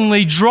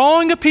lovingly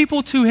drawing a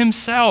people to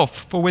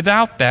himself. For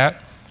without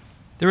that,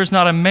 there is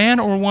not a man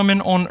or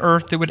woman on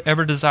earth that would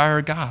ever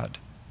desire God.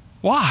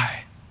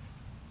 Why?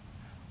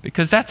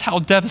 Because that's how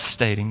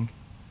devastating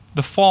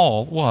the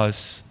fall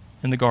was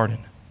in the garden.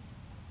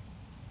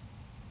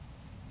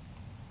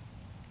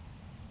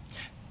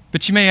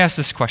 But you may ask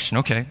this question,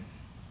 okay,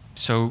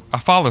 so I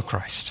follow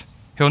Christ.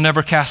 He'll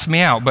never cast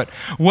me out. But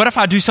what if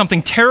I do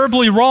something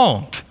terribly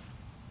wrong?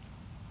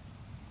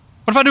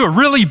 What if I do a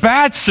really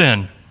bad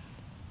sin?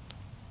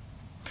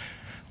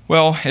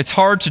 Well, it's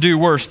hard to do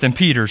worse than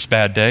Peter's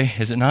bad day,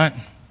 is it not?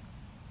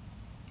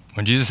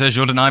 When Jesus says,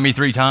 you'll deny me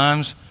 3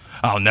 times,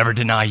 I'll never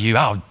deny you.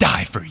 I'll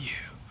die for you.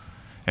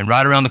 And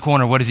right around the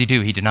corner, what does he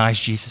do? He denies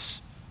Jesus.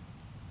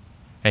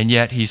 And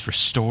yet he's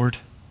restored.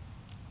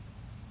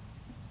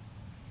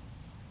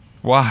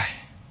 Why?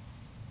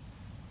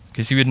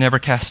 Because he would never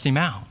cast him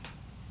out.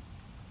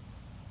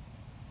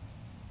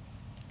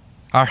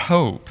 Our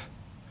hope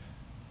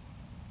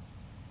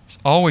is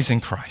always in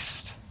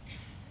Christ.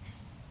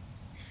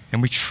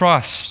 And we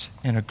trust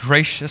in a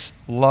gracious,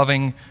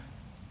 loving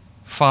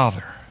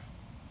Father.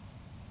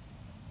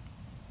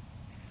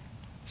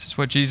 This is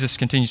what Jesus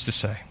continues to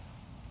say.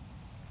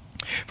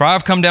 For I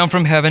have come down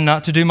from heaven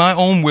not to do my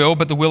own will,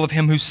 but the will of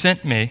him who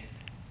sent me.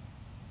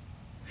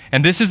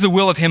 And this is the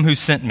will of him who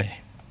sent me,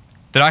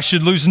 that I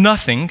should lose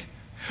nothing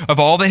of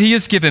all that he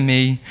has given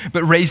me,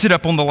 but raise it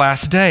up on the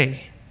last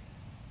day.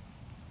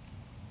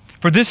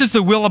 For this is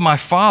the will of my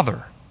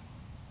Father,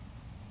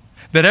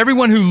 that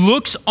everyone who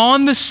looks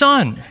on the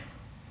Son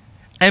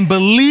and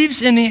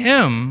believes in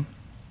him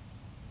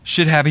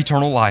should have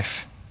eternal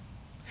life.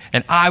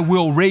 And I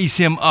will raise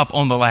him up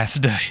on the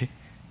last day.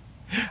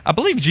 I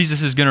believe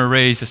Jesus is going to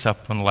raise us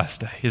up on the last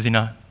day, is he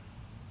not?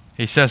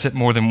 He says it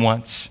more than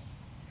once.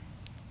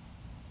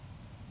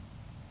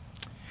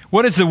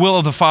 What is the will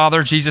of the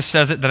Father? Jesus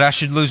says it, that I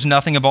should lose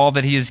nothing of all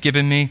that he has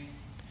given me.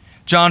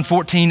 John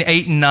 14,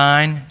 8 and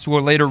 9, as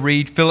we'll later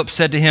read, Philip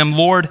said to him,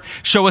 Lord,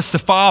 show us the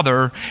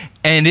Father,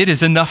 and it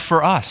is enough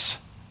for us.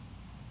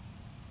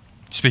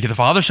 Speak of the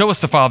Father, show us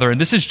the Father. And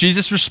this is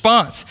Jesus'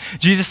 response.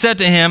 Jesus said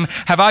to him,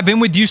 have I been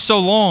with you so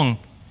long,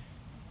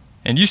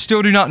 and you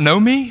still do not know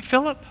me,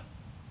 Philip?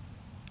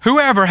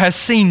 Whoever has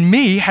seen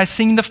me has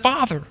seen the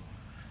Father.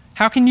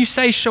 How can you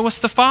say, show us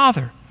the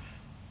Father?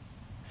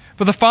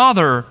 For the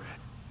Father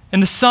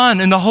and the Son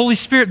and the Holy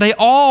Spirit, they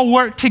all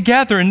work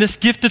together in this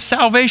gift of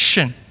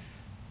salvation.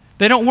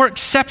 They don't work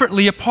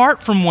separately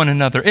apart from one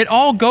another. It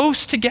all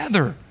goes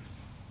together.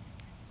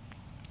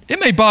 It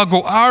may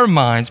boggle our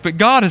minds, but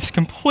God is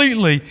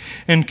completely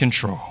in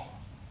control.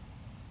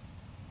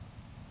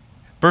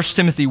 1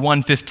 Timothy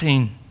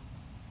 1:15.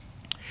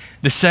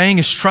 The saying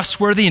is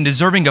trustworthy and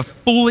deserving of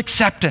full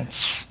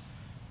acceptance.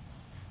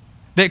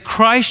 that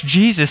Christ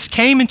Jesus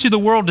came into the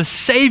world to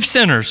save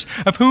sinners,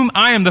 of whom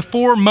I am the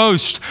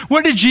foremost.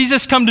 What did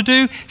Jesus come to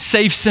do?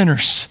 Save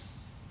sinners.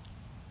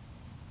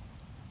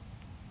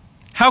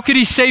 How could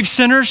he save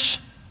sinners?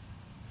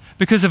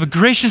 Because of a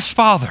gracious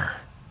Father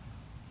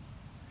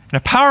and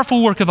a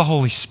powerful work of the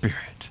Holy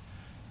Spirit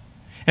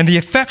and the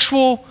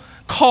effectual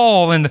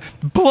call and the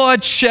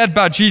blood shed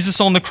by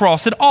Jesus on the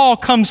cross. It all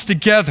comes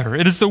together.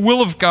 It is the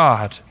will of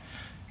God.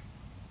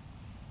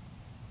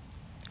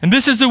 And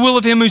this is the will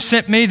of him who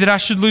sent me, that I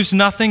should lose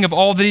nothing of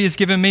all that he has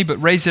given me,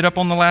 but raise it up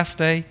on the last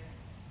day.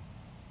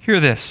 Hear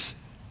this.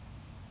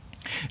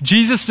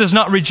 Jesus does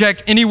not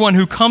reject anyone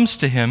who comes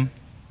to him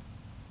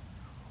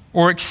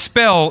or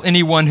expel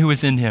anyone who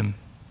is in him.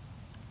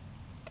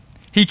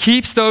 He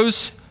keeps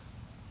those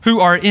who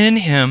are in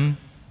him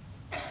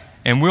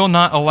and will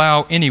not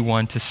allow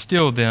anyone to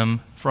steal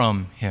them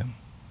from him.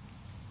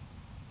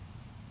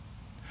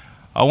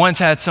 I once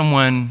had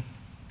someone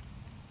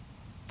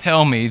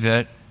tell me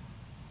that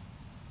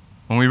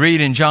when we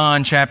read in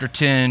John chapter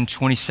 10,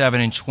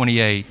 27 and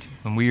 28,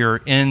 when we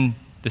are in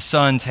the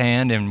Son's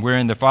hand and we're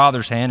in the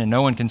Father's hand and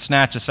no one can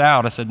snatch us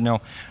out, I said,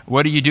 no,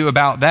 what do you do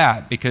about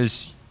that?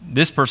 Because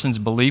this person's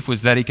belief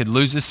was that he could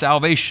lose his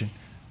salvation.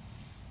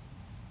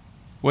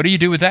 What do you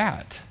do with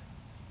that?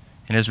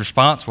 And his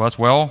response was,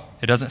 well,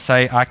 it doesn't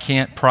say I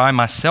can't pry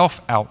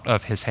myself out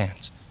of his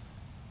hands.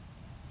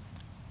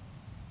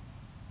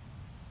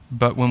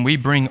 But when we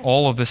bring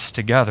all of this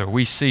together,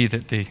 we see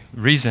that the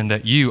reason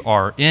that you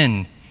are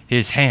in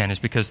his hand is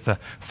because the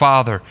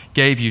Father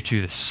gave you to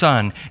the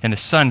Son, and the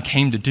Son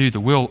came to do the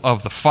will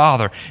of the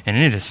Father,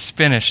 and it is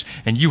finished,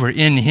 and you are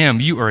in him.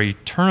 You are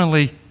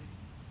eternally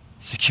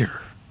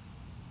secure.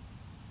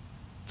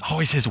 It's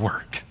always his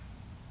work.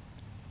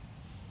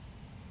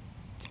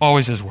 It's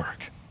always his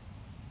work.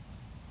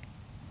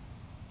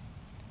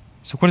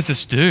 So what does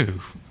this do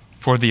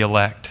for the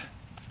elect?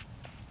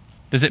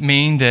 Does it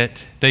mean that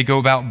they go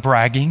about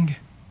bragging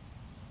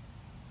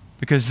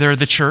because they're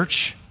the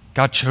church?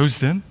 God chose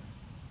them?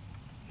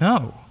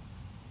 No.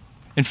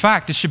 In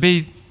fact, it should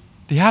be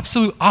the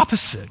absolute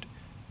opposite.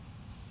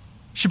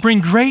 It should bring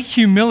great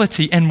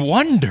humility and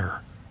wonder,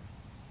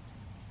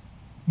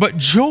 but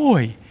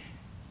joy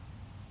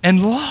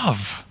and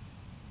love,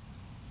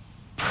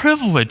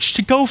 privilege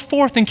to go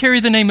forth and carry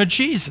the name of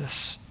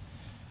Jesus.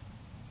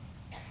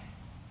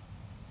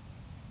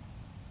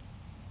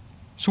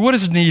 So what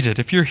is needed?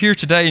 If you're here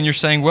today and you're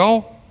saying,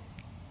 well,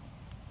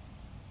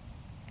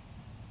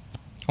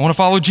 I want to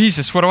follow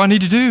Jesus, what do I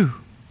need to do?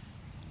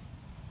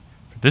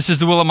 This is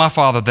the will of my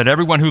Father, that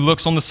everyone who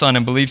looks on the Son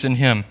and believes in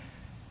him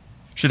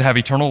should have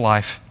eternal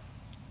life,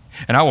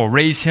 and I will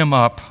raise him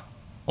up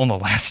on the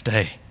last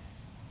day.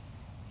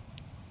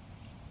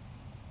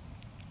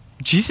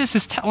 Jesus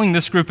is telling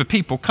this group of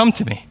people, come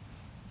to me.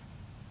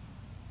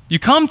 You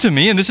come to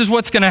me, and this is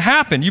what's going to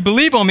happen. You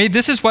believe on me,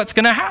 this is what's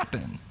going to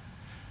happen.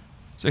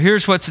 So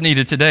here's what's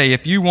needed today.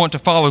 If you want to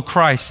follow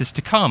Christ, is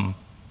to come.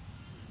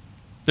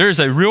 There is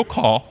a real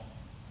call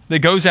that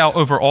goes out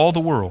over all the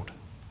world.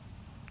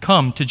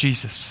 Come to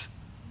Jesus.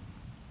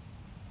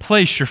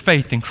 Place your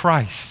faith in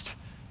Christ.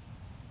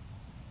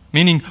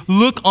 Meaning,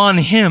 look on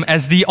him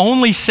as the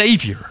only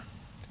Savior.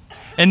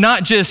 And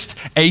not just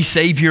a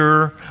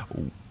Savior,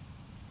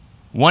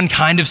 one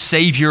kind of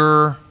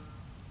Savior,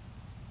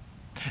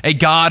 a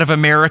God of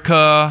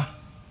America.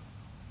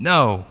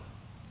 No,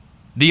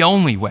 the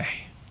only way.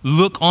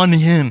 Look on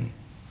him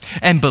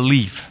and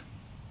believe.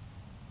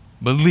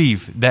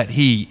 Believe that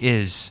he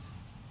is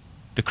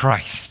the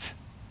Christ.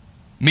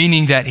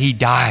 Meaning that he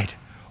died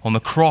on the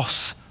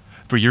cross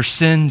for your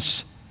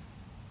sins.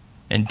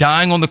 And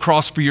dying on the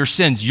cross for your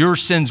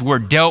sins were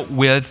dealt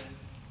with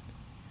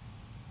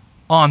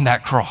on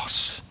that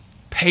cross.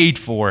 Paid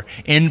for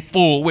in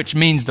full, which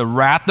means the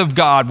wrath of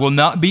God will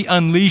not be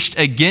unleashed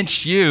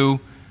against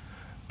you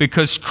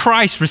because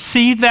Christ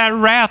received that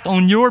wrath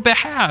on your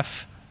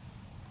behalf.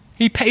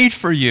 He paid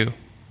for you.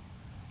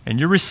 And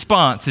your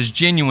response is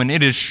genuine.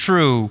 It is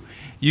true.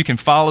 You can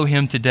follow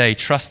him today,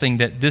 trusting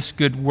that this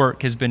good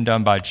work has been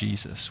done by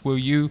Jesus. Will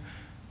you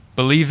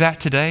believe that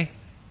today?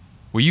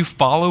 Will you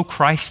follow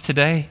Christ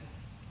today?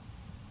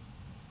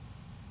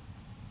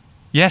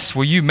 Yes,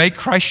 will you make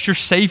Christ your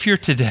Savior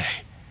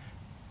today?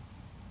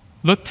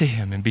 Look to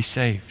him and be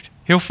saved.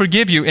 He'll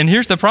forgive you. And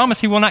here's the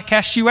promise, he will not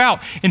cast you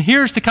out. And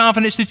here's the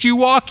confidence that you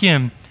walk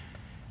in,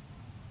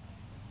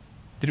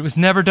 that it was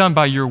never done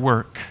by your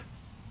work,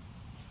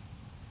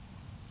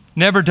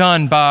 never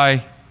done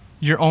by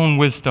your own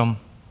wisdom,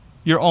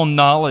 your own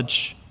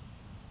knowledge,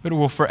 but it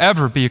will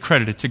forever be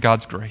accredited to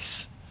God's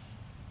grace.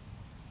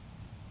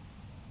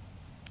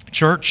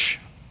 Church,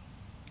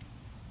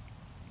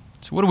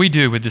 so what do we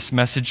do with this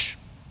message?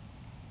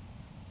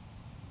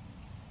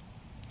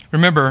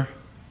 Remember,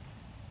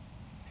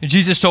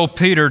 Jesus told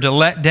Peter to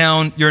let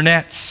down your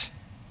nets.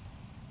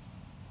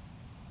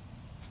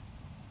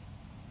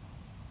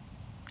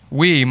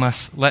 We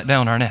must let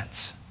down our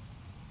nets.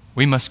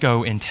 We must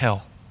go and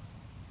tell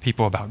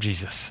people about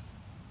Jesus.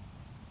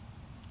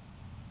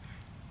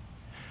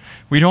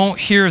 We don't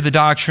hear the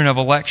doctrine of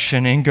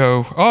election and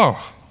go,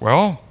 oh,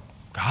 well,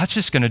 God's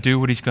just going to do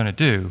what he's going to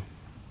do.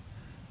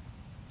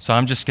 So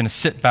I'm just going to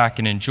sit back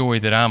and enjoy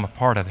that I'm a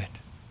part of it.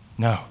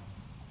 No.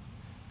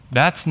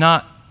 That's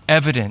not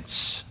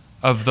evidence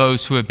of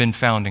those who have been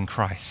found in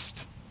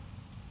Christ.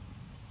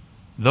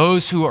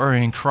 Those who are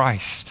in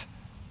Christ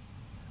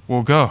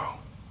will go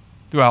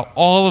throughout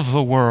all of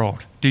the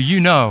world. Do you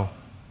know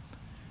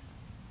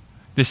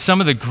that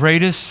some of the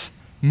greatest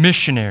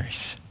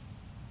missionaries,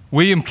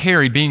 William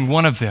Carey being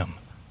one of them,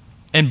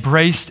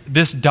 embraced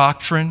this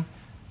doctrine,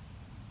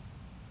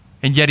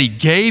 and yet he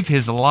gave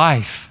his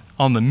life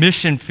on the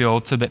mission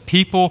field so that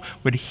people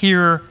would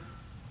hear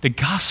the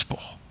gospel?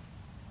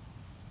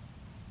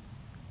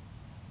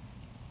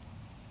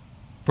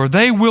 For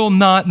they will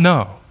not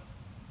know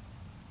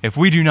if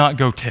we do not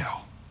go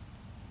tell.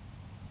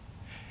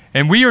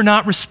 And we are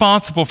not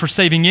responsible for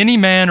saving any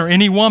man or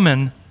any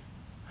woman,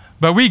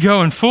 but we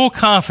go in full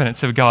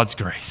confidence of God's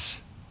grace.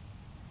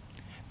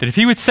 That if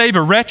he would save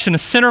a wretch and a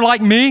sinner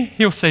like me,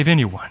 he'll save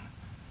anyone.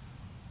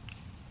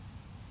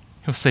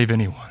 He'll save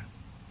anyone.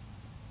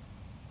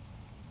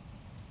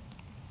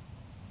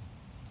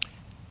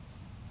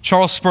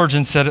 Charles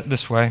Spurgeon said it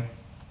this way: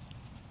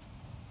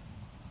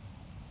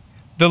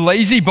 the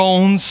lazy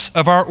bones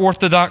of our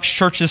Orthodox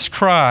churches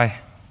cry,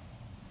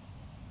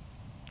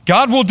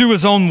 God will do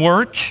his own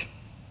work.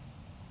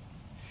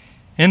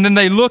 And then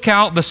they look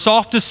out the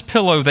softest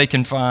pillow they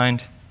can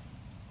find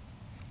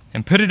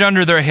and put it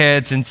under their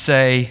heads and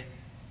say,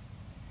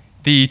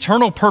 the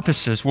eternal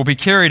purposes will be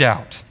carried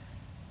out.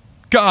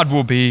 God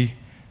will be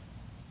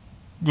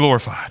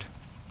glorified.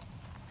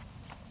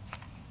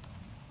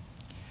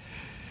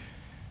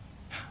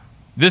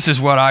 This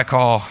is what I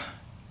call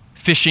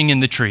fishing in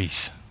the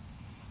trees.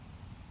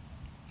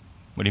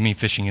 What do you mean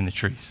fishing in the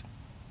trees?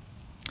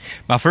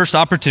 My first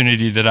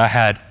opportunity that I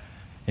had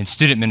in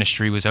student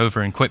ministry was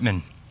over in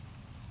Quitman,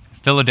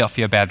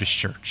 Philadelphia Baptist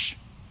Church.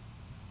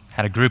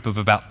 Had a group of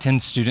about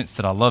 10 students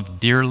that I loved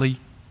dearly.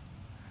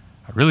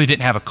 I really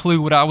didn't have a clue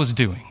what I was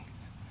doing.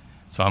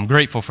 So I'm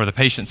grateful for the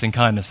patience and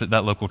kindness that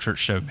that local church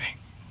showed me.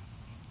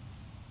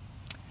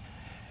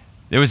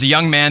 There was a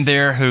young man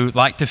there who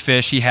liked to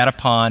fish. He had a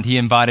pond. He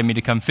invited me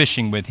to come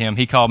fishing with him.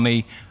 He called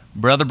me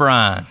Brother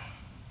Brian.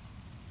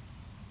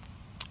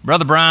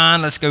 Brother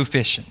Brian, let's go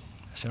fishing.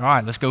 I said, all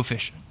right, let's go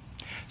fishing.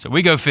 So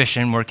we go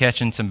fishing. We're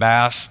catching some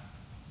bass,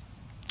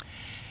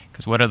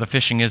 because what other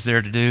fishing is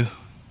there to do?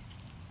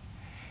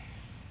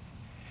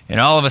 And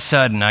all of a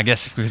sudden, I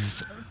guess it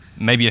was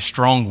maybe a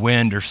strong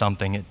wind or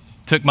something, it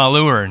took my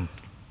lure and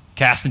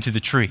cast into the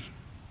tree.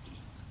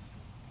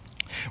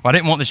 Well, I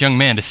didn't want this young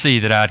man to see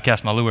that I had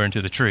cast my lure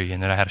into the tree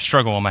and that I had a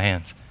struggle on my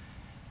hands.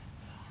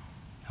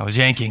 I was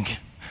yanking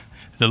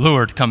the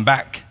lure to come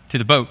back to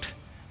the boat.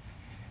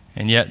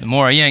 And yet, the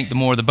more I yanked, the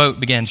more the boat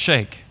began to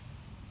shake.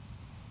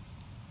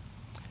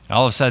 And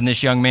all of a sudden,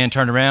 this young man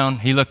turned around.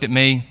 He looked at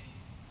me.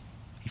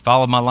 He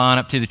followed my line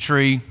up to the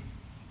tree.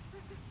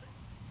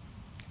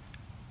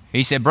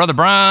 He said, Brother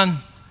Brian,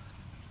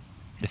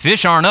 the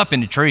fish aren't up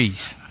in the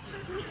trees.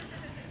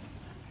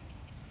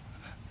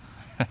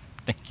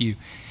 Thank you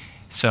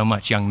so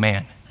much, young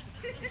man.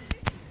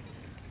 I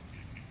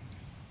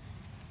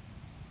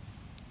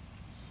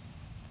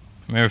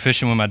remember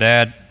fishing with my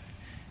dad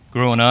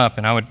growing up,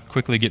 and I would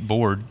quickly get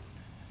bored.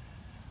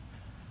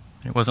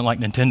 It wasn't like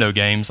Nintendo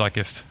games, like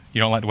if you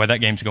don't like the way that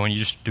game's going, you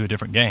just do a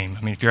different game.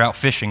 I mean, if you're out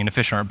fishing and the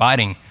fish aren't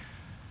biting, and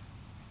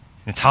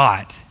it's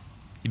hot,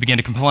 you begin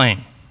to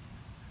complain,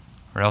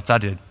 or else I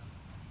did.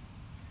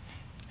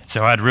 And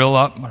so I'd reel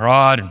up my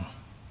rod and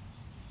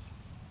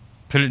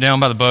put it down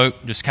by the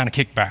boat, just kind of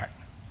kick back.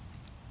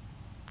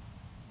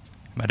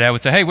 My dad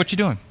would say, hey, what you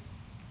doing?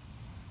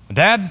 Well,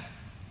 Dad,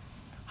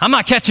 I'm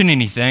not catching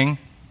anything,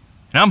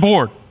 and I'm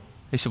bored.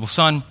 He said, well,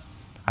 son,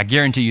 I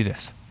guarantee you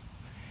this.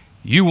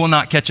 You will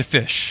not catch a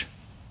fish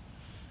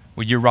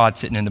with your rod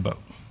sitting in the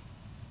boat.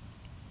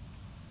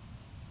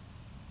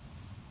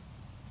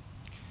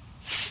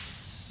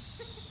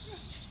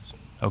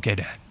 Okay,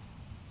 Dad.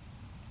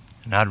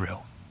 And I'd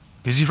reel.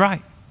 Because he's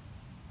right.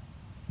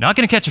 Not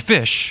going to catch a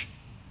fish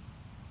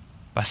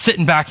by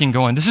sitting back and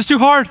going, this is too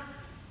hard.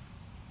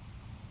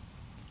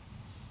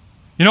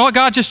 You know what,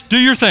 God, just do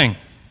your thing.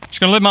 I'm just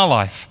going to live my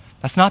life.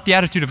 That's not the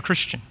attitude of a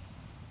Christian.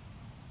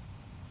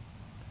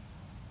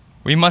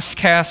 We must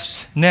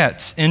cast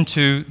nets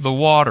into the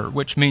water,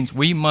 which means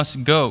we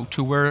must go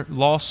to where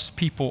lost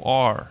people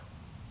are.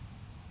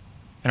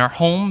 In our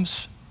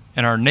homes,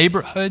 in our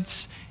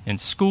neighborhoods, in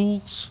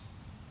schools,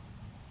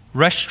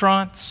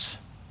 restaurants,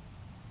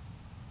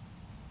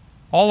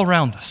 all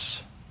around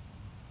us,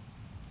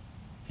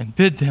 and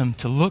bid them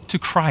to look to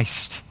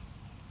Christ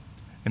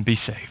and be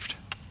saved.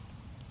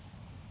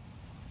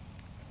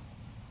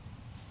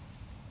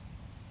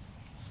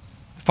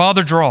 The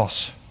Father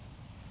draws.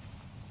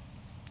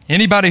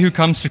 Anybody who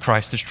comes to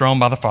Christ is drawn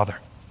by the Father.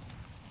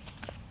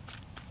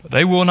 But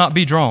they will not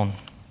be drawn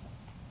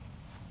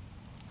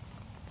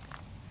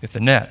if the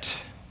net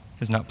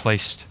is not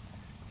placed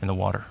in the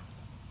water.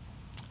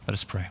 Let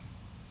us pray.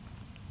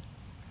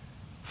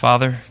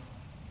 Father,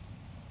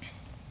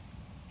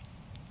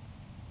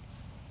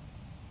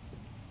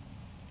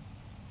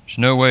 There's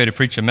no way to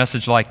preach a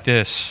message like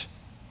this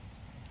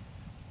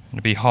and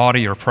to be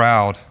haughty or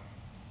proud,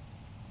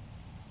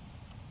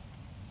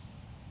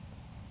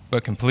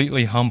 but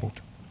completely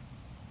humbled.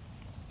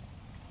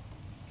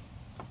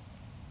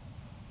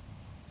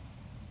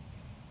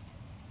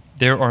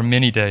 There are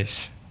many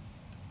days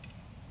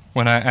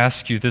when I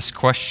ask you this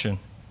question: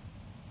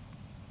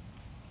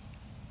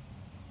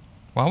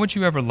 why would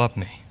you ever love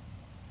me?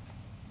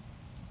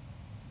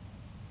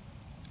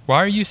 Why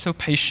are you so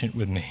patient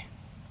with me?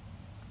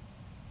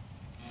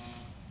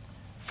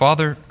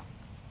 Father,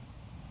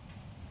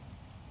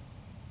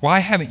 why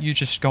haven't you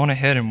just gone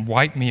ahead and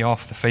wiped me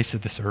off the face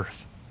of this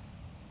earth?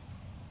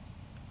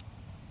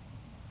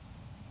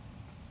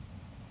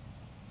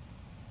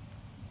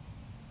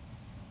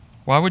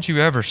 Why would you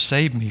ever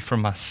save me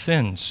from my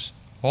sins?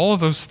 All of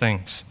those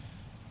things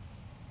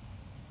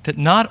that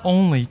not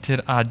only did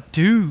I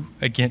do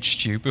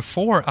against you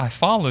before I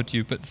followed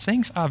you, but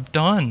things I've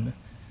done.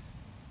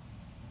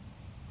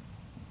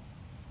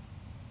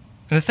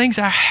 And the things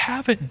I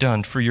haven't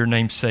done for your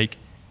name's sake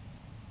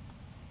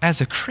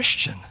as a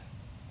Christian.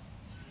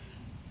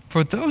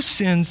 For those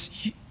sins,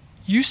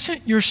 you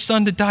sent your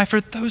Son to die for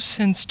those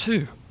sins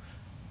too.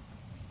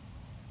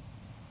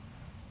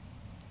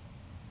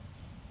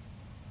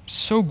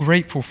 So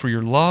grateful for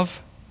your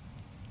love.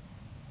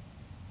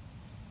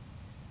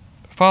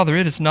 Father,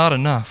 it is not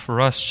enough for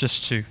us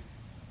just to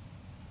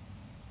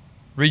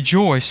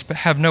rejoice but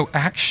have no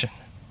action.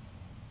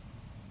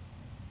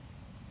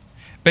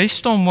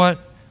 Based on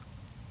what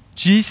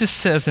Jesus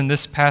says in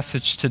this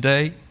passage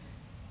today,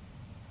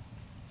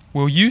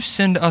 will you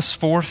send us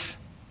forth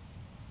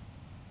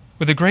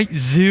with a great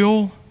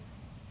zeal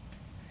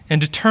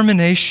and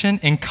determination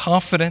and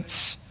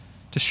confidence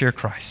to share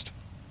Christ?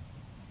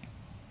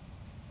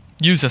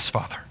 Use us,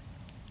 Father,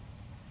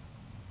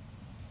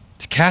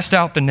 to cast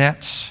out the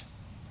nets,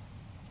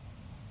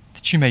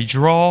 that you may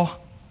draw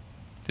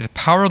through the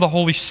power of the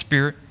Holy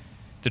Spirit,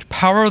 through the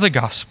power of the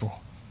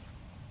gospel,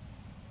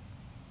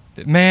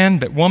 that man,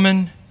 that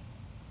woman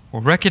will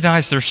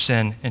recognize their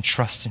sin and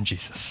trust in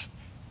Jesus.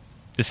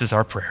 This is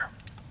our prayer.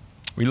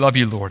 We love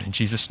you, Lord. In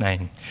Jesus'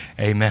 name,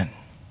 amen.